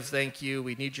 give, thank you,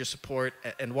 we need your support,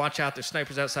 and watch out, there's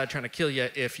snipers outside trying to kill you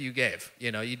if you gave.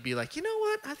 You'd be like, you know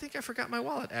what, I think I forgot my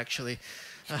wallet, actually.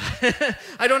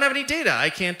 I don't have any data, I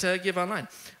can't give online.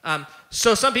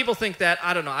 So some people think that,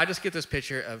 I don't know, I just get this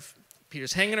picture of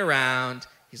Peter's hanging around,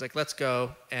 he's like, let's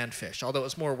go and fish. Although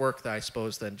it's more work, I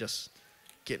suppose, than just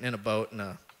getting in a boat and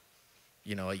a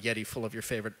Yeti full of your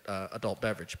favorite adult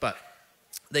beverage. But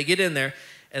they get in there,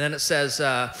 and then it says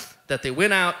that they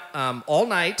went out all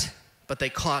night, but they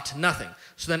caught nothing.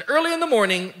 So then early in the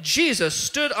morning, Jesus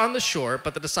stood on the shore,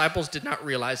 but the disciples did not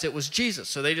realize it was Jesus.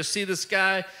 So they just see this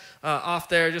guy off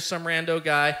there, just some rando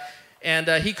guy, and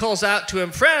he calls out to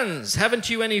him, friends, haven't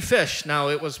you any fish? Now,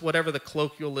 it was whatever the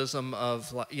colloquialism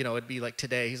of, it'd be like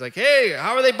today. He's like, hey,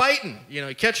 how are they biting?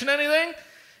 You catching anything?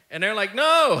 And they're like,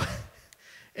 no.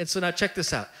 And so now check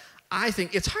this out. I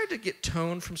think it's hard to get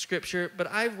tone from Scripture,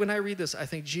 but when I read this, I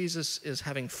think Jesus is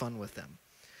having fun with them.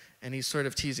 And he's sort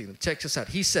of teasing them. Check this out.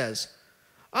 He says,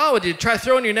 oh, did you try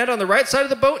throwing your net on the right side of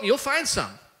the boat and you'll find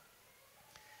some?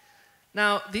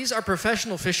 Now, these are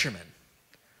professional fishermen.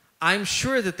 I'm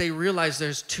sure that they realize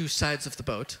there's 2 sides of the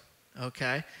boat,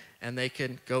 okay? And they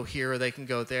can go here or they can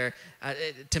go there.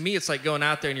 To me, it's like going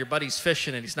out there and your buddy's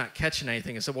fishing and he's not catching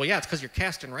anything. And so, well, yeah, it's because you're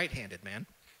casting right-handed, man.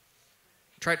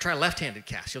 Try left-handed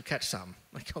cast. You'll catch some.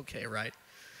 Like, okay, right?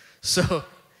 So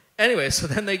anyway, so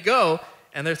then they go,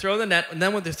 and they're throwing the net, and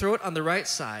then when they throw it on the right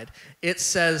side, it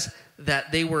says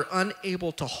that they were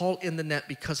unable to haul in the net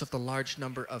because of the large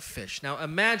number of fish. Now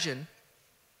imagine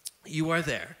you are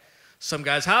there. Some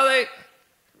guys, how are they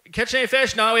catch any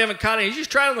fish? No, we haven't caught any. You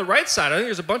just try it on the right side. I think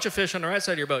there's a bunch of fish on the right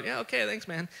side of your boat. Yeah, okay, thanks,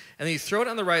 man. And then you throw it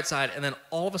on the right side, and then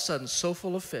all of a sudden, so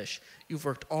full of fish, you've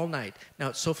worked all night. Now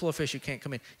it's so full of fish you can't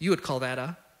come in. You would call that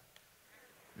a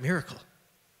miracle.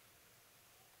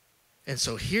 And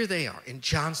so here they are, and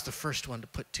John's the first one to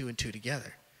put 2 and 2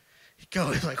 together. You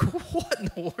go, like, what in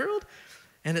the world?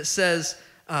 And it says,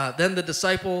 then the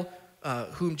disciple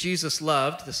whom Jesus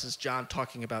loved, this is John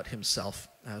talking about himself,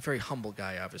 a very humble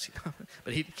guy, obviously,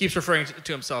 but he keeps referring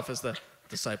to himself as the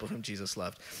disciple whom Jesus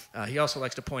loved. He also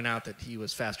likes to point out that he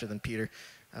was faster than Peter.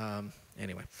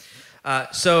 Anyway,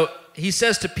 so he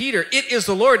says to Peter, it is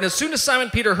the Lord. And as soon as Simon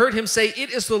Peter heard him say,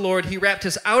 it is the Lord, he wrapped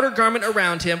his outer garment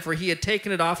around him, for he had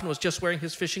taken it off and was just wearing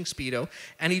his fishing Speedo,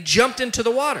 and he jumped into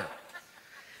the water.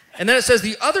 And then it says,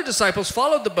 the other disciples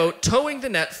followed the boat, towing the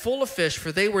net full of fish,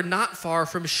 for they were not far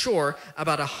from shore,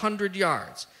 about 100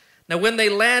 yards. Now when they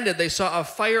landed, they saw a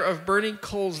fire of burning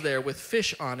coals there with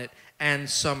fish on it and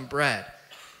some bread.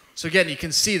 So again, you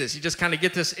can see this. You just kind of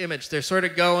get this image. They're sort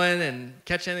of going and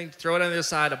catch anything, throw it on the other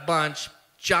side, a bunch.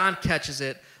 John catches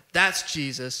it. That's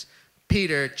Jesus.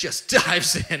 Peter just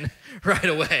dives in right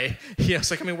away.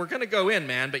 It's like, we're going to go in,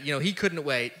 man. But, he couldn't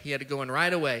wait. He had to go in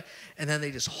right away. And then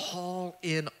they just haul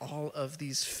in all of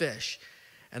these fish.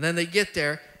 And then they get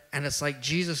there, and it's like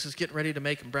Jesus is getting ready to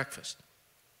make them breakfast.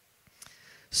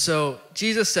 So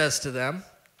Jesus says to them,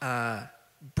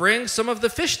 bring some of the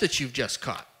fish that you've just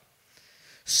caught.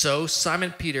 So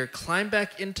Simon Peter climbed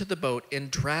back into the boat and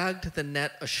dragged the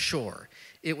net ashore.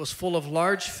 It was full of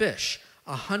large fish,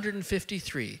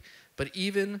 153, but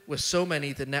even with so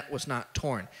many, the net was not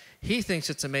torn. He thinks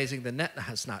it's amazing the net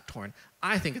has not torn.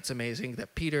 I think it's amazing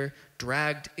that Peter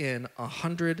dragged in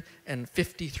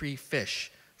 153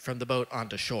 fish from the boat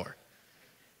onto shore.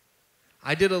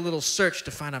 I did a little search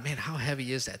to find out, man, how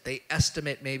heavy is that? They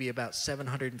estimate maybe about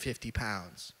 750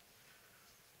 pounds.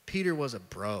 Peter was a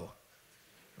bro.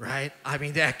 Right?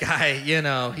 That guy,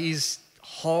 he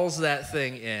hauls that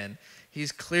thing in.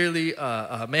 He's clearly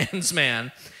a man's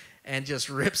man and just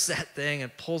rips that thing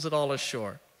and pulls it all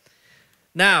ashore.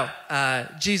 Now,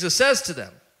 Jesus says to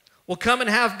them, well, come and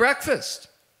have breakfast.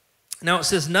 Now it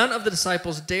says, none of the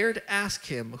disciples dared ask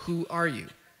him, who are you?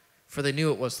 For they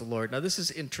knew it was the Lord. Now this is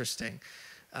interesting.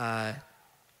 The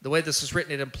way this is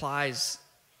written, it implies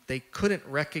they couldn't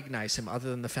recognize him other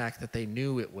than the fact that they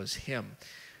knew it was him.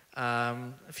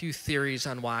 A few theories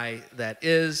on why that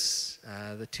is.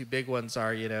 The two big ones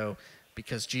are,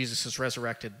 because Jesus'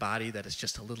 resurrected body, that is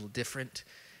just a little different.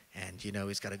 And,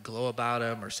 he's got a glow about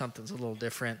him or something's a little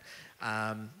different.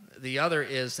 The other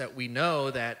is that we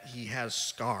know that he has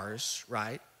scars,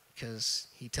 right? Because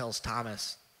he tells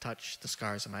Thomas, touch the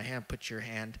scars in my hand, put your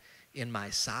hand in my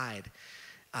side.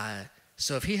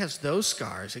 So if he has those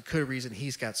scars, it could be a reason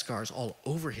he's got scars all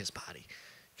over his body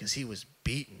because he was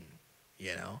beaten,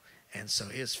 and so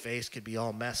his face could be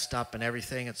all messed up and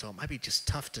everything, and so it might be just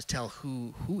tough to tell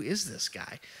who is this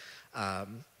guy.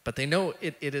 But they know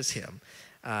it is him.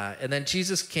 And then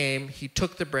Jesus came, he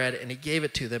took the bread, and he gave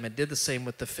it to them and did the same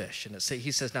with the fish. And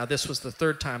he says, now this was the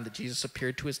third time that Jesus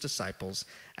appeared to his disciples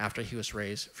after he was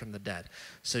raised from the dead.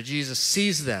 So Jesus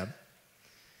sees them.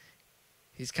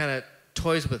 He's kind of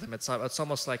toys with them. It's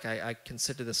almost like I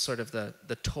consider this sort of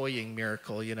the toying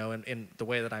miracle, in the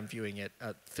way that I'm viewing it.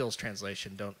 Phil's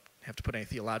translation, don't have to put any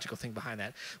theological thing behind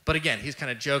that. But again, he's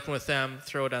kind of joking with them,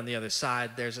 throw it on the other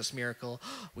side. There's this miracle.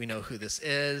 We know who this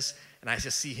is. And I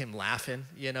just see him laughing,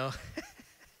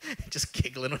 just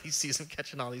giggling when he sees him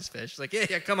catching all these fish. He's like,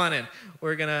 yeah, come on in.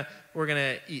 We're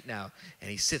gonna eat now.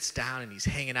 And he sits down and he's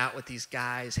hanging out with these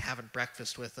guys, having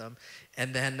breakfast with them.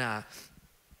 And then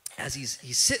as he's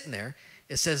sitting there,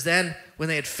 it says, then when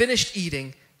they had finished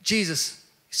eating, Jesus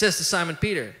says to Simon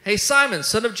Peter, hey, Simon,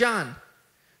 son of John,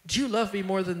 do you love me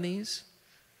more than these?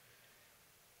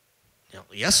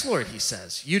 Yes, Lord, he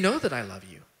says. You know that I love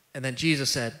you. And then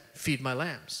Jesus said, feed my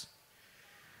lambs.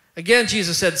 Again,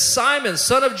 Jesus said, Simon,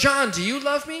 son of John, do you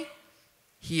love me?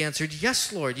 He answered,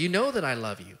 yes, Lord, you know that I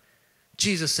love you.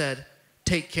 Jesus said,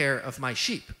 take care of my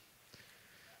sheep.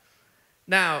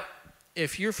 Now,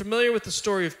 if you're familiar with the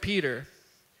story of Peter,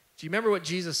 do you remember what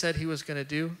Jesus said he was going to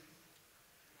do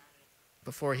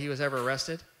before he was ever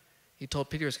arrested? He told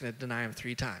Peter he was going to deny him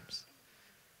 3 times.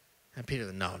 And Peter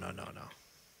said, no.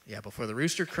 Yeah, before the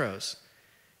rooster crows.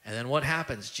 And then what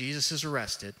happens? Jesus is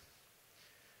arrested.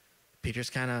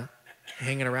 Peter's kind of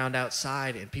hanging around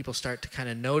outside, and people start to kind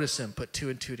of notice him, put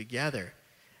 2 and 2 together.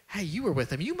 Hey, you were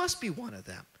with him. You must be one of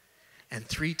them. And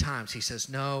 3 times he says,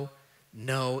 no.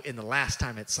 And the last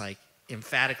time it's like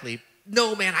emphatically,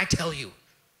 no, man, I tell you.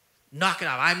 Knock it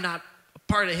off. I'm not a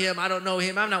part of him. I don't know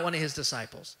him. I'm not one of his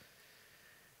disciples.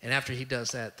 And after he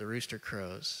does that, the rooster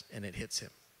crows, and it hits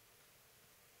him.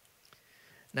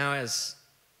 Now, as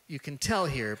you can tell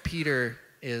here, Peter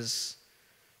is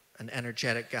an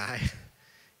energetic guy.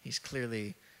 He's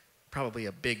clearly probably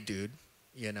a big dude,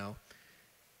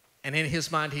 And in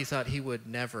his mind, he thought he would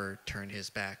never turn his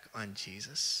back on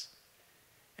Jesus.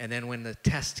 And then when the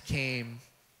test came,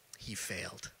 he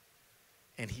failed.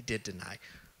 And he did deny.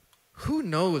 Who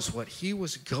knows what he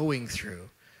was going through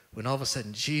when all of a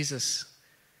sudden Jesus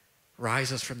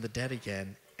rises from the dead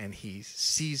again and he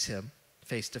sees him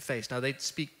face to face. Now, they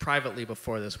speak privately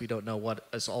before this. We don't know what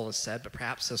all is said, but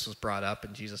perhaps this was brought up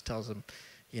and Jesus tells him,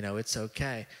 it's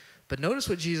okay. But notice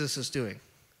what Jesus is doing.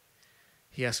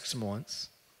 He asks him once.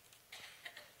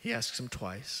 He asks him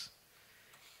twice.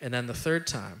 And then the third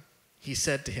time, he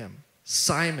said to him,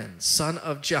 Simon, son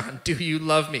of John, do you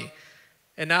love me?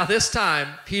 And now this time,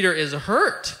 Peter is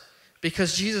hurt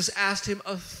because Jesus asked him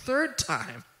a third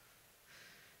time.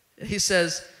 He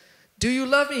says, do you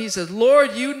love me? He says,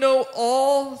 Lord, you know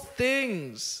all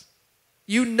things.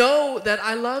 You know that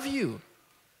I love you.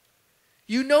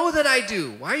 You know that I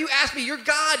do. Why are you asking me? You're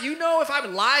God. You know if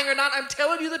I'm lying or not. I'm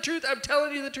telling you the truth. I'm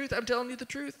telling you the truth. I'm telling you the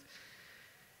truth.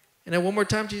 And then one more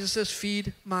time, Jesus says,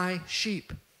 feed my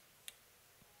sheep.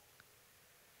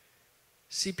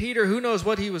 See, Peter, who knows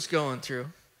what he was going through,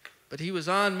 but he was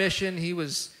on mission. He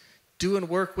was doing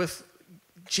work with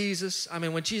Jesus. I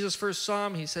mean, when Jesus first saw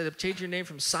him, he said, change your name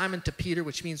from Simon to Peter,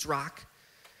 which means rock.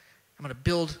 I'm going to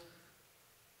build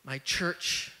my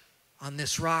church on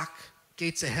this rock.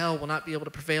 Gates of hell will not be able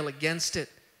to prevail against it.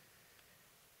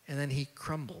 And then he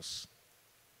crumbles.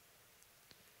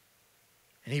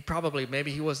 And he probably,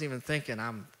 maybe he wasn't even thinking,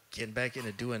 I'm getting back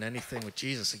into doing anything with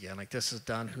Jesus again. Like, this is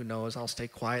done. Who knows? I'll stay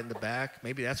quiet in the back.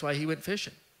 Maybe that's why he went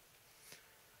fishing.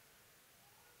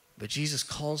 But Jesus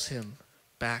calls him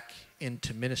back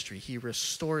into ministry. He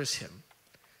restores him.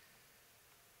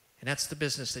 And that's the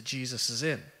business that Jesus is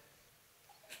in.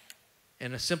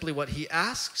 And it's simply what he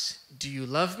asks, do you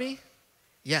love me?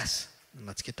 Yes. Then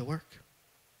let's get to work.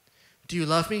 Do you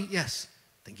love me? Yes.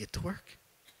 Then get to work.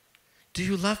 Do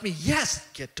you love me? Yes.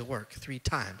 Get to work. 3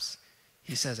 times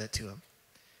he says it to him.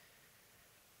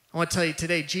 I want to tell you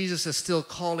today, Jesus is still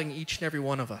calling each and every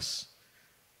one of us,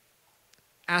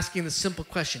 asking the simple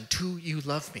question, do you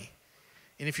love me?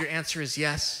 And if your answer is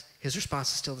yes, his response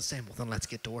is still the same. Well, then let's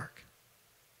get to work.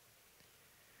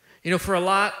 You know, for a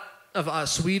lot of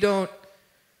us, we don't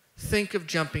think of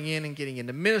jumping in and getting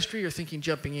into ministry or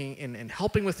jumping in and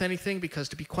helping with anything because,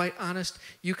 to be quite honest,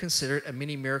 you consider it a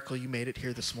mini miracle you made it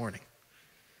here this morning.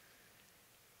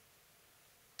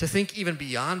 To think even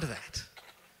beyond that,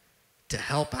 to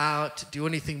help out, to do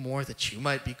anything more that you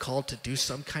might be called to do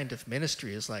some kind of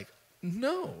ministry is like,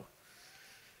 no,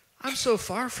 I'm so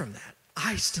far from that.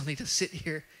 I still need to sit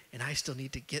here and I still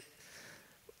need to get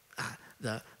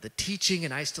the teaching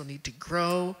and I still need to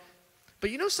grow. But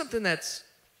you know something that's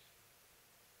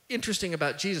interesting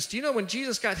about Jesus? Do you know when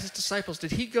Jesus got his disciples,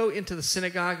 did he go into the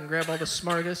synagogue and grab all the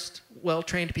smartest,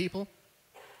 well-trained people?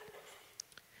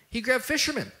 He grabbed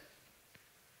fishermen.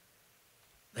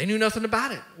 They knew nothing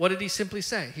about it. What did he simply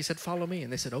say? He said, follow me.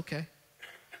 And they said, okay.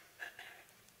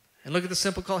 And look at the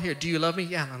simple call here. Do you love me?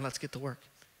 Yeah, then let's get to work.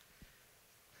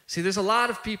 See, there's a lot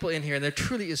of people in here, and there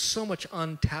truly is so much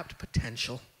untapped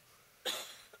potential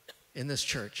in this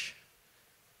church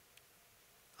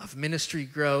of ministry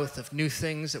growth, of new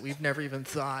things that we've never even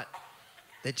thought,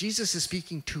 that Jesus is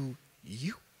speaking to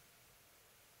you.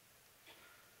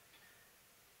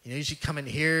 You know, you should come in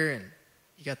here and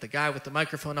you got the guy with the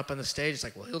microphone up on the stage. It's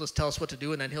like, well, he'll just tell us what to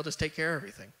do, and then he'll just take care of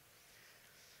everything.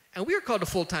 And we are called to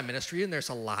full-time ministry, and there's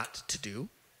a lot to do.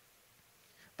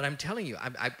 But I'm telling you,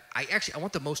 I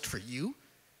want the most for you.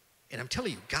 And I'm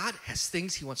telling you, God has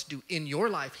things he wants to do in your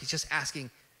life. He's just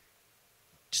asking,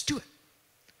 just do it.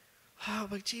 Oh,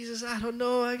 but Jesus, I don't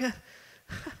know. I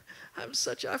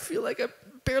feel like I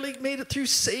barely made it through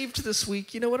saved this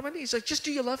week. You know what I mean? He's like, just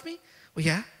do you love me? Well,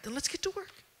 yeah, then let's get to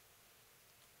work.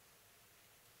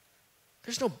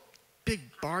 There's no big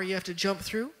bar you have to jump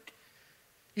through.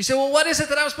 You say, well, what is it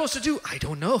that I'm supposed to do? I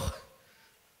don't know.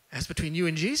 That's between you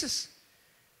and Jesus.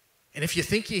 And if you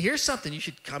think you hear something, you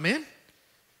should come in,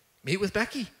 meet with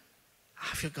Becky.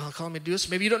 I feel God calling me to do this.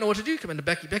 Maybe you don't know what to do. Come into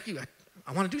Becky. Becky,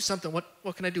 I want to do something.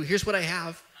 What can I do? Here's what I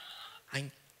have. I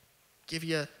can give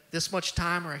you this much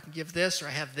time, or I can give this, or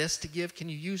I have this to give. Can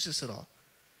you use this at all?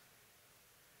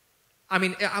 I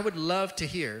mean, I would love to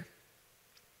hear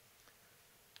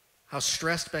how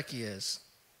stressed Becky is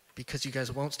because you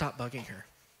guys won't stop bugging her.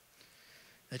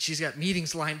 That she's got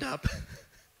meetings lined up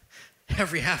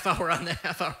every half hour on the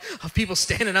half hour of people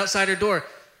standing outside her door.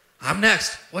 I'm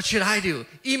next. What should I do?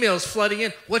 Emails flooding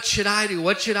in. What should I do?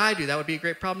 What should I do? That would be a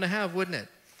great problem to have, wouldn't it?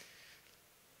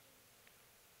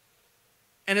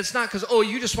 And it's not because, oh,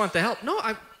 you just want the help. No,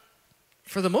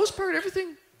 for the most part,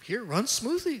 everything here runs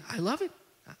smoothly. I love it.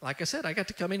 Like I said, I got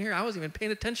to come in here. I wasn't even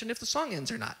paying attention if the song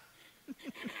ends or not.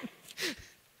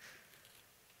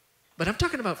 But I'm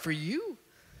talking about for you.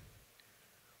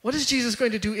 What is Jesus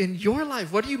going to do in your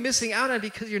life? What are you missing out on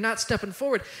because you're not stepping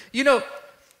forward? You know,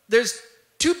 there's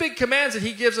 2 big commands that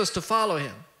he gives us to follow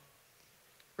him.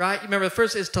 Right? You remember the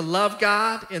first is to love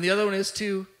God, and the other one is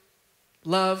to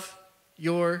love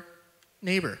your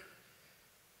neighbor.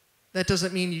 That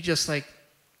doesn't mean you just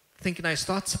think nice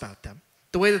thoughts about them.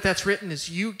 The way that that's written is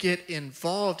you get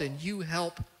involved and you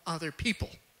help other people,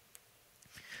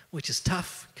 which is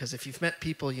tough because if you've met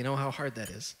people, you know how hard that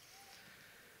is.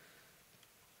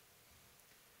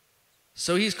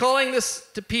 So he's calling this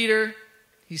to Peter.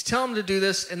 He's telling him to do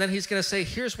this, and then he's going to say,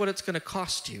 here's what it's going to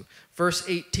cost you. Verse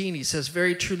 18, he says,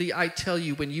 very truly I tell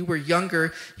you, when you were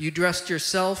younger, you dressed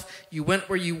yourself, you went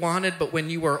where you wanted, but when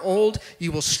you are old,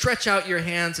 you will stretch out your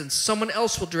hands, and someone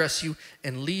else will dress you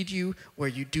and lead you where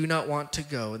you do not want to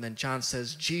go. And then John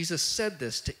says, Jesus said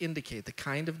this to indicate the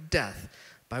kind of death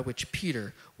by which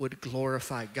Peter would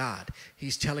glorify God.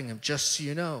 He's telling him, just so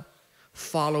you know,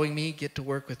 following me, get to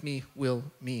work with me, will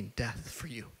mean death for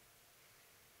you.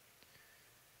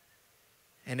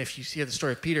 And if you see the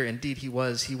story of Peter, indeed he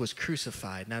was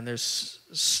crucified. Now there's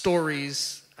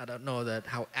stories, I don't know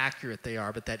how accurate they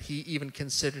are, but that he even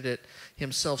considered it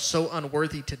himself so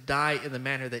unworthy to die in the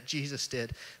manner that Jesus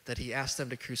did that he asked them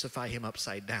to crucify him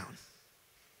upside down.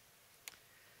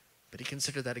 But he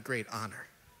considered that a great honor.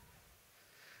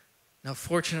 Now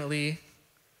fortunately,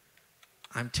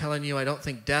 I'm telling you, I don't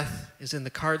think death is in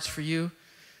the cards for you.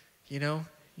 You know,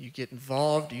 you get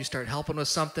involved, you start helping with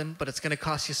something, but it's going to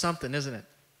cost you something, isn't it?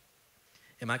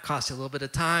 It might cost you a little bit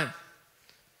of time.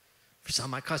 For some, it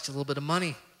might cost you a little bit of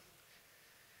money.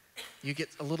 You get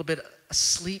a little bit of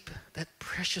sleep, that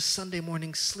precious Sunday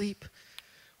morning sleep,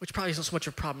 which probably isn't so much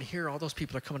a problem here. All those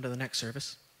people are coming to the next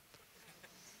service.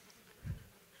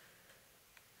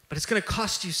 But it's going to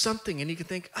cost you something, and you can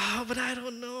think, oh, but I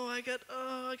don't know. I got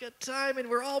time, and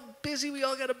we're all busy. We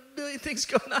all got a million things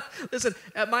going on. Listen,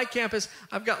 at my campus,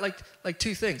 I've got like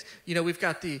two things. You know, we've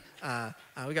got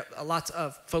lots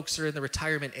of folks that are in the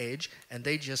retirement age, and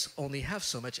they just only have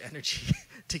so much energy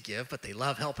to give, but they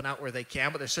love helping out where they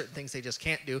can, but there's certain things they just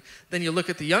can't do. Then you look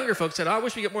at the younger folks and said, oh, I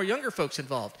wish we get more younger folks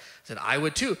involved. I said, I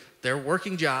would too. They're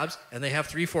working jobs, and they have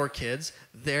 3-4 kids.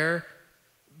 They're,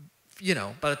 you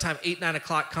know, by the time 8-9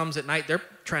 o'clock comes at night, they're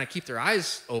trying to keep their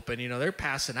eyes open. You know, they're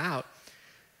passing out.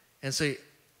 And so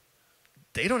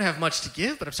they don't have much to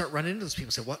give, but I start running into those people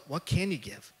and say, what can you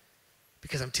give?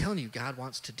 Because I'm telling you, God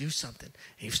wants to do something.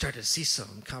 And you've started to see some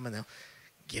of them come, and they'll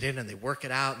get in and they work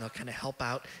it out, and they'll kind of help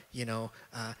out, you know,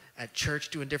 at church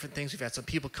doing different things. We've had some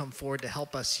people come forward to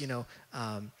help us, you know,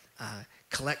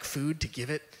 collect food to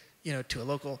give it, you know, to a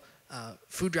local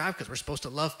food drive, because we're supposed to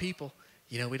love people.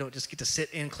 You know, we don't just get to sit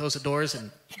in, close the doors,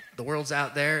 and the world's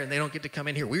out there, and they don't get to come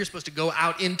in here. We're supposed to go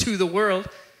out into the world.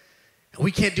 And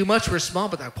we can't do much. We're small,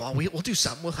 but well, we'll do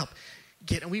something. We'll help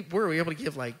get. And we were able to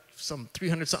give like some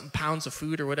 300-something pounds of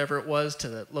food or whatever it was to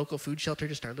the local food shelter,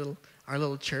 just our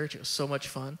little church. It was so much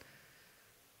fun.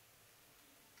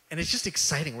 And it's just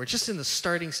exciting. We're just in the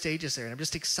starting stages there, and I'm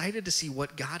just excited to see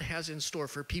what God has in store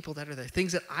for people that are there.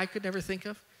 Things that I could never think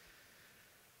of.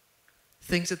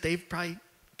 Things that they've probably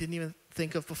didn't even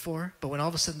think of before, but when all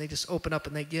of a sudden they just open up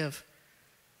and they give,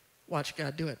 watch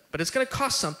God do it. But it's going to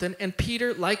cost something, and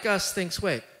Peter, like us, thinks,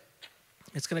 wait,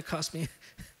 it's going to cost me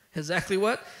exactly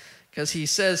what? Because he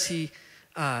says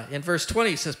in verse 20,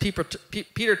 he says,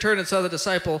 Peter turned and saw the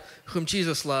disciple whom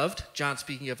Jesus loved, John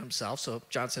speaking of himself. So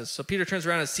John says, so Peter turns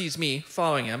around and sees me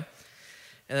following him.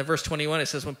 And then verse 21, it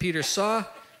says, when Peter saw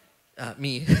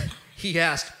me, he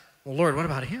asked, well, Lord, what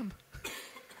about him?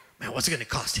 Man, what's it going to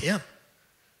cost him?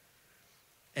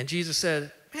 And Jesus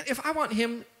said, man, if I want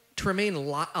him to remain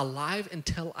alive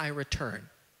until I return,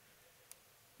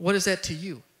 what is that to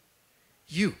you?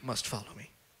 You must follow me.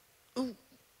 Ooh.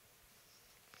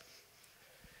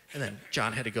 And then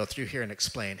John had to go through here and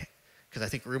explain, because I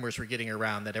think rumors were getting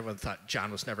around that everyone thought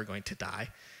John was never going to die.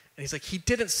 And he's like, he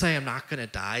didn't say I'm not going to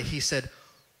die. He said,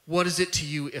 what is it to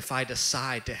you if I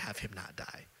decide to have him not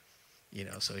die? You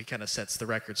know, so he kind of sets the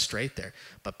record straight there.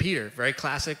 But Peter, very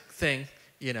classic thing,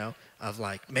 you know, of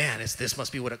like, man, this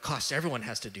must be what it costs. Everyone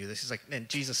has to do this. He's like, and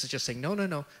Jesus is just saying, no,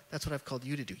 that's what I've called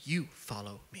you to do. You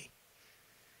follow me.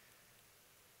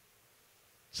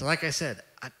 So like I said,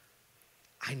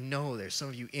 I know there's some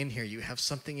of you in here, you have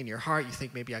something in your heart. You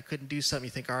think maybe I couldn't do something.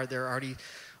 You think,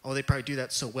 they'd probably do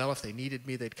that so well. If they needed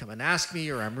me, they'd come and ask me,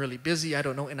 or I'm really busy. I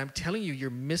don't know. And I'm telling you, you're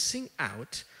missing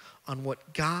out on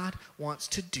what God wants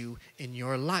to do in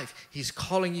your life. He's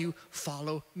calling you,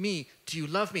 follow me. Do you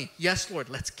love me? Yes, Lord,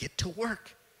 let's get to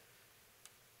work.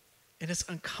 And it's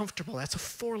uncomfortable. That's a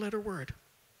 4-letter word.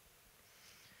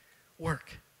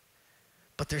 Work.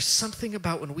 But there's something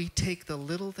about when we take the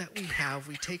little that we have,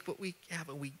 we take what we have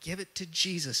and we give it to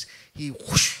Jesus, he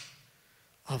whoosh,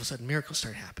 all of a sudden miracles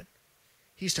start happening.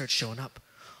 He starts showing up.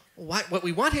 What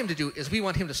we want him to do is we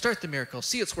want him to start the miracle,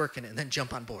 see it's working, and then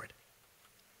jump on board.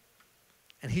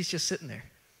 And he's just sitting there.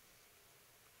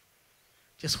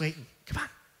 Just waiting. Come on,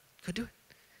 go do it.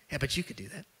 Yeah, but you could do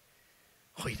that.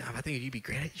 Oh, you know, I think you'd be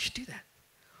great at it. You should do that.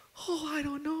 Oh, I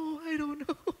don't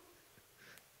know.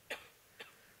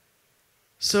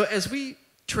 So as we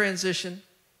transition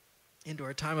into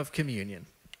our time of communion,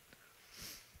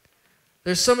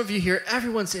 there's some of you here,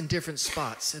 everyone's in different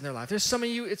spots in their life. There's some of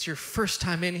you, it's your first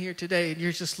time in here today, and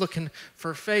you're just looking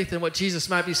for faith. And what Jesus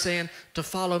might be saying, to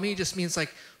follow me, just means like,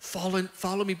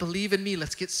 follow me, believe in me.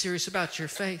 Let's get serious about your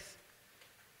faith.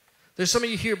 There's some of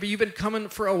you here, but you've been coming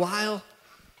for a while.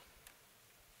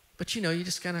 But you know, you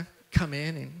just kind of come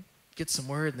in and get some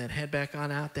word and then head back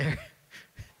on out there.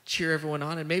 Cheer everyone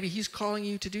on, and maybe he's calling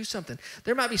you to do something.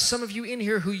 There might be some of you in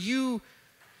here who you,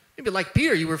 maybe like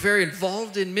Peter, you were very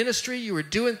involved in ministry, you were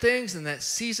doing things, and that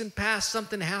season passed,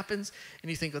 something happens,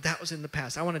 and you think, oh, that was in the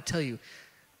past. I want to tell you,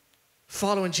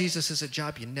 following Jesus is a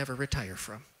job you never retire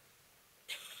from.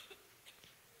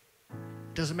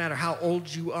 Doesn't matter how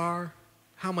old you are,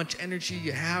 how much energy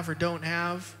you have or don't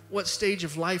have, what stage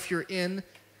of life you're in,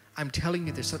 I'm telling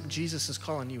you there's something Jesus is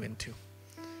calling you into.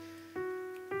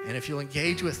 And if you'll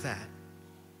engage with that,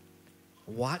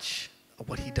 watch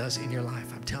what he does in your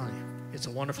life. I'm telling you, it's a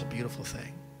wonderful, beautiful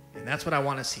thing. And that's what I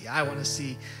want to see. I want to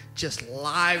see just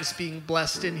lives being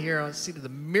blessed in here. I want to see the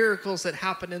miracles that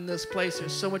happen in this place.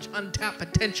 There's so much untapped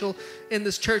potential in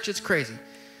this church. It's crazy.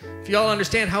 If y'all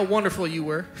understand how wonderful you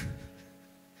were,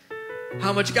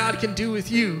 how much God can do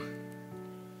with you,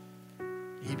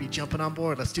 You'd be jumping on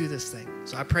board. Let's do this thing.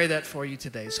 So I pray that for you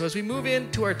today. So as we move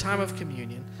into our time of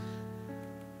communion,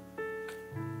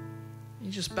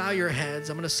 you just bow your heads.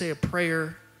 I'm going to say a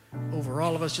prayer over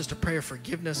all of us, just a prayer of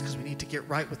forgiveness, because we need to get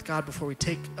right with God before we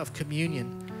take of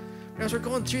communion. But as we're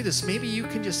going through this, maybe you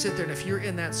can just sit there, and if you're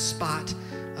in that spot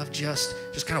of just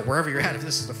kind of wherever you're at, if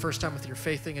this is the first time with your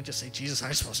faith thing, and just say, Jesus, I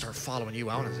just want to start following you.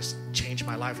 I want to just change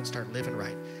my life and start living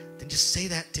right. Then just say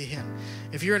that to him.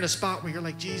 If you're in a spot where you're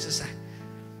like, Jesus,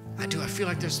 I feel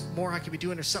like there's more I could be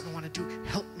doing. There's something I want to do.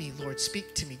 Help me, Lord.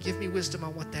 Speak to me. Give me wisdom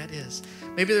on what that is.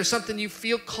 Maybe there's something you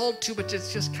feel called to, but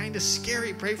it's just kind of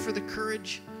scary. Pray for the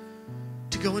courage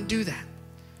to go and do that.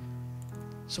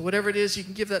 So whatever it is, you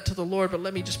can give that to the Lord, but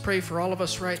let me just pray for all of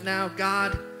us right now.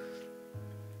 God,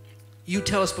 you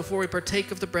tell us before we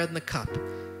partake of the bread and the cup,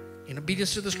 in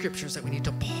obedience to the scriptures, that we need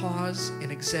to pause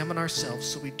and examine ourselves,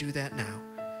 so we do that now.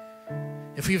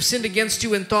 If we have sinned against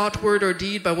you in thought, word, or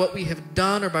deed, by what we have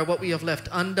done or by what we have left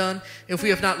undone, if we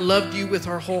have not loved you with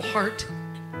our whole heart,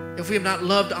 if we have not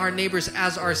loved our neighbors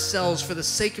as ourselves, for the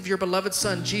sake of your beloved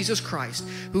Son, Jesus Christ,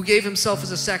 who gave himself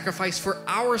as a sacrifice for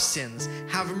our sins,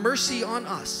 have mercy on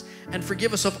us and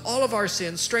forgive us of all of our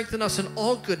sins, strengthen us in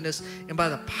all goodness, and by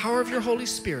the power of your Holy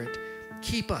Spirit,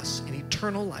 keep us in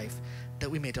eternal life, that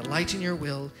we may delight in your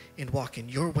will and walk in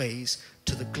your ways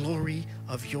to the glory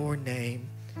of your name.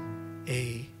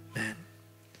 Amen.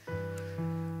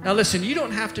 Now listen, you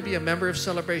don't have to be a member of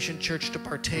Celebration Church to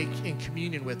partake in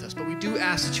communion with us, but we do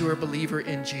ask that you are a believer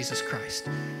in Jesus Christ.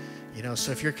 You know,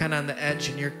 so if you're kind of on the edge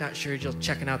and you're not sure you're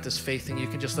checking out this faith thing, you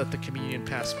can just let the communion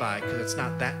pass by, because it's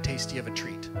not that tasty of a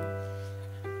treat.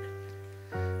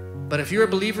 But if you're a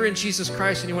believer in Jesus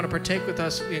Christ and you want to partake with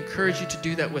us, we encourage you to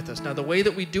do that with us. Now the way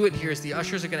that we do it here is the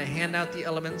ushers are going to hand out the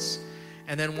elements,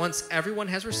 and then once everyone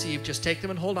has received, just take them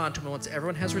and hold on to them. And once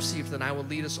everyone has received, then I will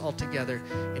lead us all together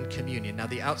in communion. Now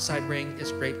the outside ring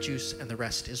is grape juice and the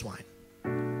rest is wine.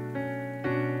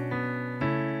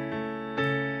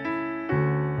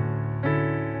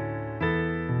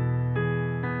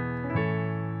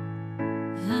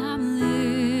 I'm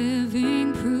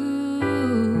living proof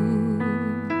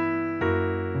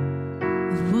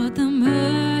of what the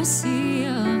mercy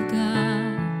of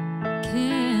God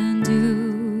can do.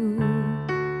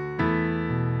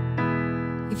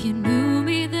 If you knew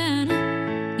me then,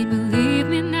 you'd believe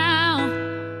me now.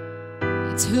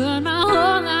 You turned my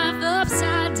whole life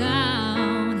upside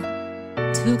down,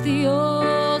 took the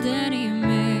old and he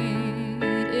made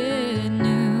it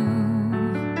new.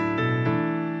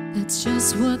 That's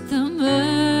just what the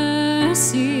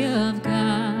mercy of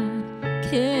God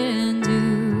can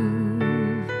do.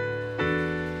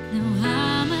 Now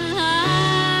I'm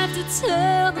alive to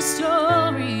tell the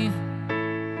story,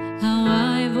 how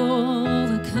I've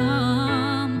overcome.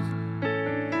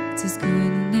 It's his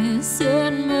goodness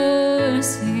and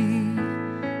mercy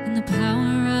and the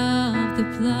power of the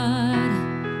blood.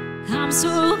 I'm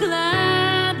so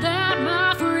glad that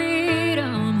my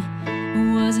freedom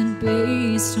wasn't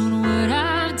based on what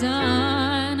I've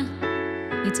done.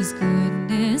 It's his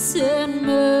goodness and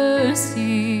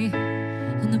mercy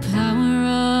and the power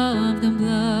of the blood.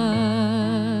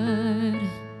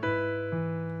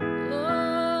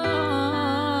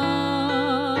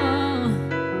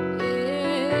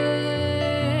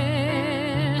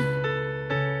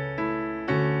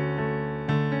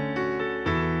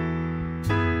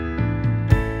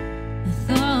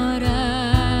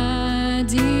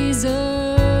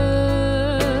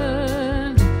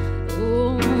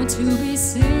 To be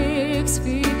 6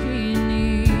 feet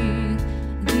beneath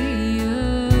the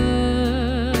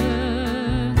earth,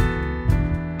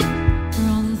 for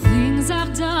all the things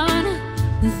I've done,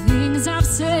 the things I've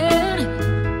said,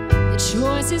 the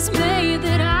choices made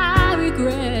that I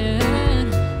regret.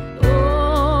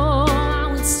 Oh, I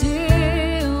would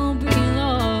still be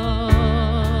lost,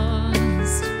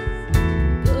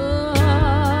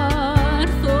 but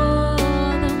for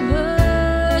the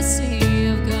mercy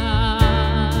of God.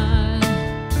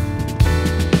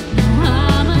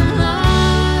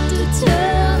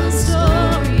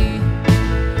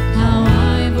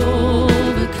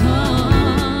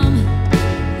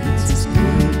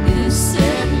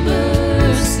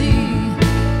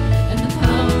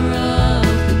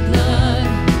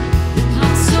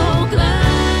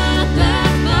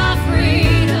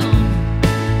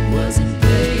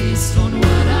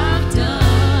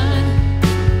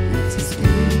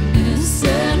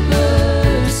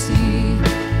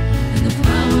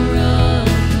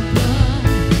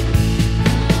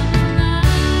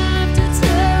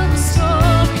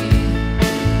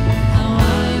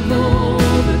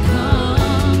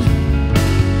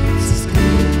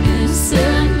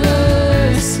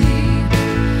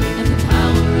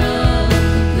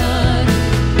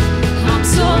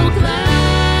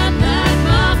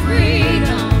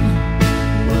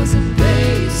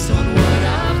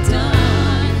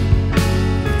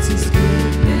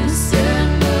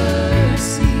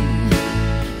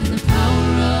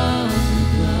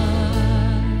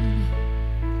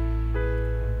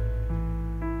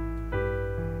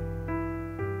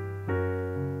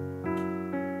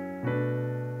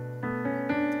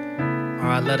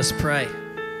 right, let us pray.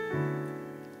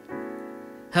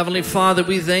 Heavenly Father,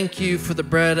 we thank you for the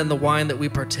bread and the wine that we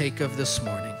partake of this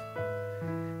morning.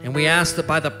 And we ask that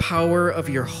by the power of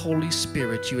your Holy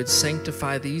Spirit, you would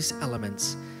sanctify these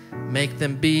elements, make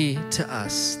them be to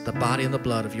us the body and the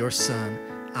blood of your Son,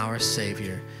 our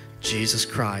Savior, Jesus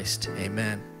Christ.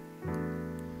 Amen.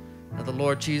 Now the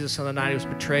Lord Jesus, on the night he was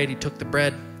betrayed, he took the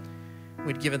bread.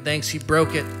 We'd given thanks, he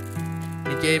broke it, and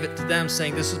he gave it to them,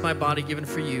 saying, "This is my body given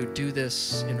for you. Do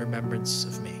this in remembrance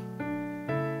of me."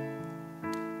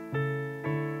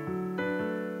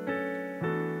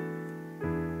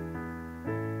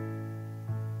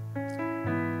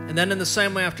 And then in the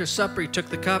same way after supper, he took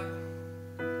the cup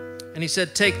and he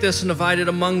said, "Take this and divide it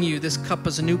among you. This cup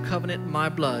is a new covenant in my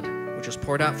blood, which is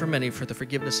poured out for many for the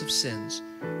forgiveness of sins.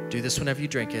 Do this whenever you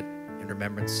drink it in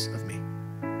remembrance of me."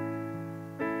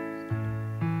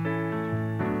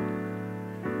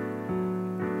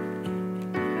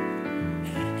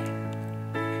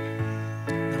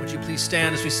 Now would you please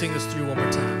stand as we sing this through one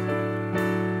more time?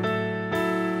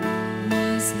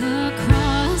 Was the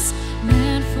cross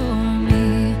meant for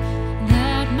me,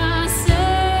 that my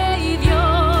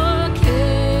Savior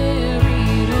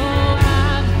carried? Oh,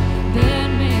 I've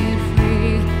been made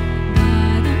free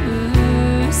by the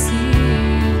mercy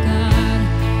of God.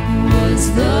 Was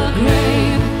the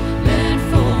grave meant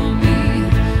for me,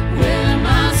 where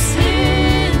my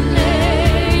sin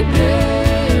lay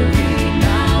buried?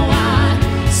 Now I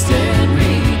stand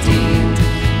redeemed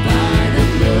by the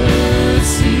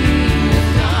mercy of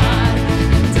God,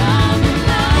 and I'm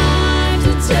alive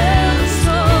to tell the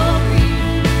story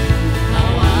how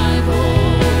I've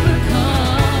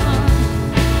overcome.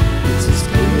 It's His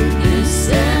goodness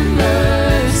and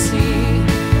mercy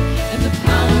and the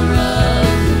power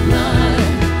of the blood.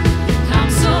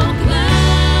 I'm so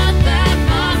glad that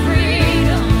my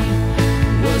freedom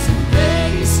wasn't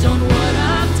based on what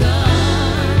I've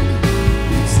done.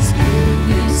 It's His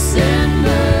goodness and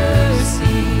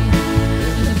mercy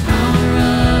and the power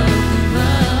of the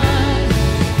blood.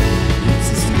 It's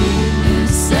His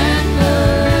goodness and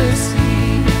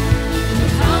mercy and the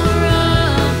power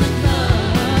of the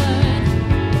blood.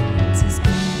 It's His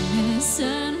goodness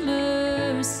and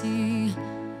mercy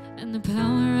and the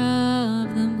power of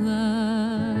the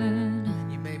blood.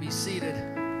 You may be seated.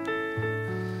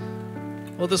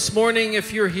 Well, this morning,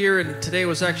 if you're here, and today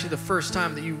was actually the first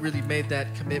time that you really made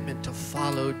that commitment to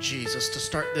follow Jesus, to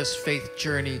start this faith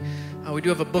journey, we do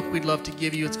have a book we'd love to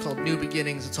give you. It's called New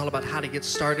Beginnings. It's all about how to get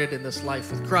started in this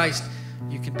life with Christ.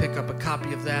 You can pick up a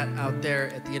copy of that out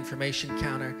there at the information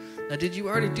counter. Now, did you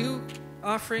already do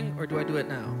offering, or do I do it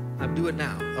now? I'm doing it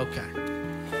now. Okay.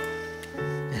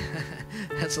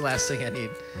 That's the last thing I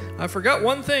need. I forgot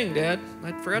one thing, Dad.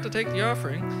 I forgot to take the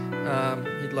offering.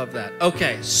 You'd love that.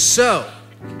 Okay, so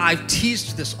I've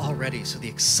teased this already, so the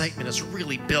excitement is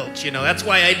really built. You know, that's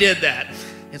why I did that.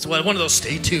 It's one of those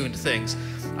stay tuned things.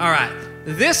 All right,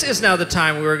 this is now the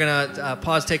time we're going to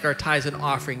pause, take our tithes and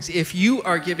offerings. If you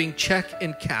are giving check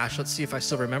and cash, let's see if I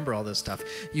still remember all this stuff.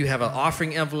 You have an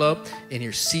offering envelope in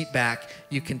your seat back.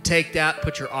 You can take that,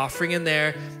 put your offering in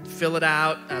there, fill it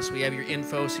out, so we have your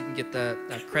info so you can get the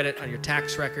credit on your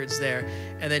tax records there.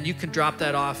 And then you can drop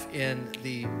that off in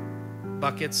the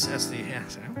buckets as the, yeah,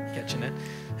 I'm catching it.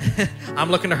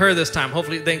 I'm looking to her this time.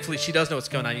 Thankfully, she does know what's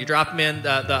going on. You drop them in.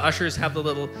 The ushers have the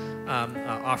little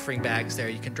offering bags there.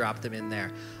 You can drop them in there.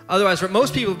 Otherwise,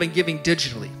 most people have been giving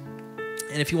digitally.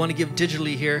 And if you want to give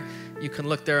digitally here, you can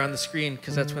look there on the screen,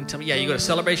 because that's when you go to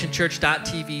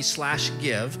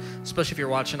celebrationchurch.tv/give. Especially if you're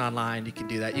watching online, you can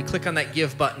do that. You click on that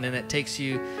give button and it takes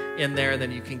you in there, and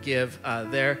then you can give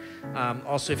there.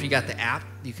 Also, if you got the app,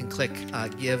 you can click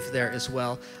give there as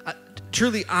well.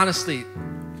 Truly, honestly,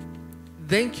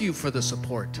 thank you for the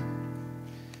support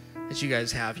that you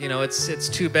guys have. You know, it's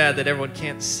too bad that everyone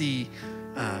can't see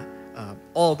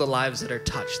all the lives that are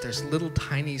touched. There's little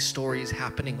tiny stories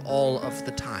happening all of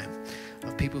the time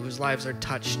of people whose lives are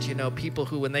touched. You know, people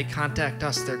who, when they contact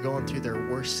us, they're going through their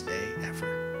worst day ever.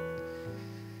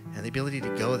 And the ability to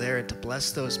go there and to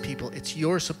bless those people, it's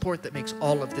your support that makes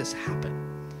all of this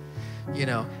happen. You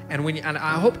know, and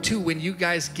I hope too, when you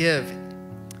guys give,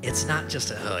 it's not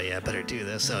just oh yeah, I better do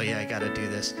this. Oh yeah, I got to do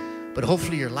this. But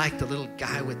hopefully you're like the little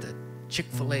guy with the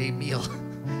Chick-fil-A meal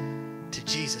to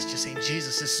Jesus, just saying,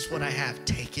 Jesus, this is what I have.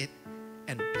 Take it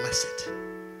and bless it.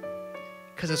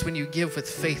 Because it's when you give with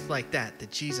faith like that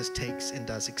that Jesus takes and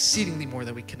does exceedingly more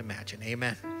than we can imagine.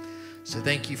 Amen. So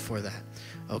thank you for that.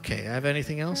 Okay, I have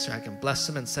anything else? I can bless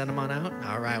them and send them on out.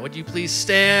 All right, would you please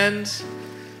stand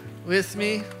with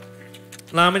me?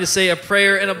 Allow me to say a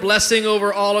prayer and a blessing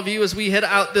over all of you as we head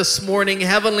out this morning.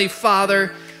 Heavenly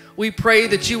Father, We pray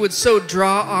that you would so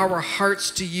draw our hearts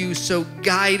to you, so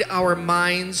guide our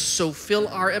minds, so fill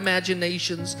our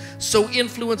imaginations, so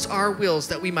influence our wills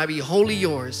that we might be wholly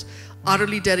yours,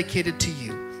 utterly dedicated to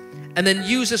you. And then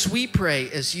use us, we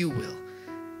pray, as you will,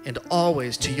 and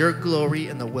always to your glory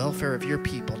and the welfare of your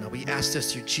people. Now we ask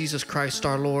this through Jesus Christ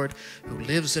our Lord, who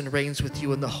lives and reigns with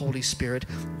you in the Holy Spirit,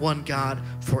 one God,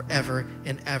 forever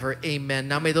and ever. Amen.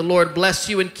 Now may the Lord bless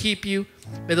you and keep you.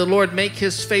 May the Lord make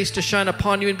his face to shine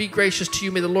upon you and be gracious to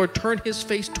you. May the Lord turn his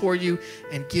face toward you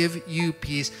and give you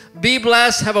peace. Be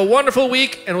blessed. Have a wonderful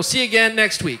week, and we'll see you again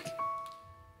next week.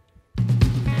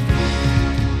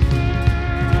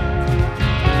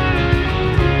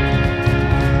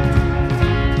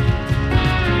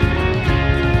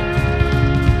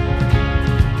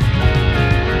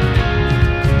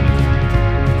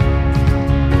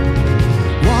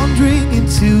 Wandering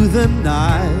into the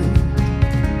night,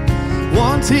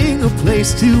 wanting a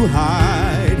place to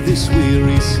hide this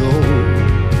weary soul,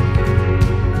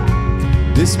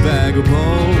 this bag of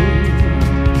bones.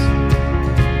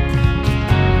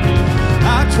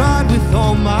 I tried with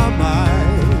all my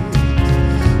might,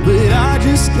 but I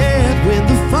just can't win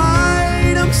the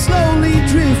fight. I'm slowly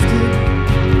drifting,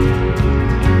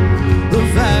 a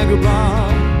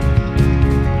vagabond.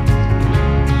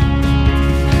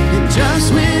 And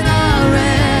just when I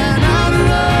ran out of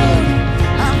road,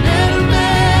 I met a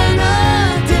man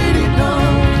I didn't know,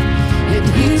 and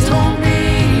he told me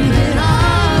that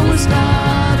I was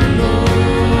not alone.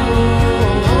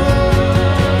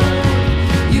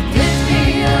 You picked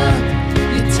me up,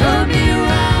 you turned me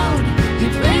around, you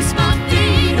placed my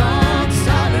feet on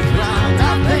solid ground. I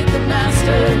thank the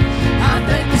Master, I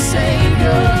thank the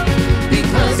Savior,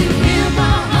 because he healed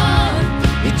my heart,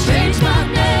 he changed my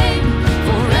name,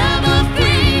 forever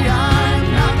free. I'm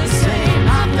not the same.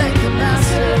 I thank the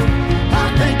Master, I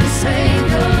thank the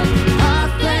Savior, I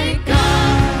thank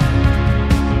God.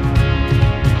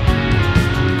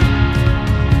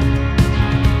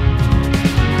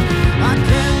 I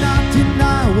cannot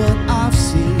deny what I've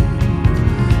seen.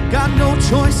 Got no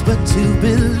choice but to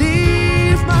believe.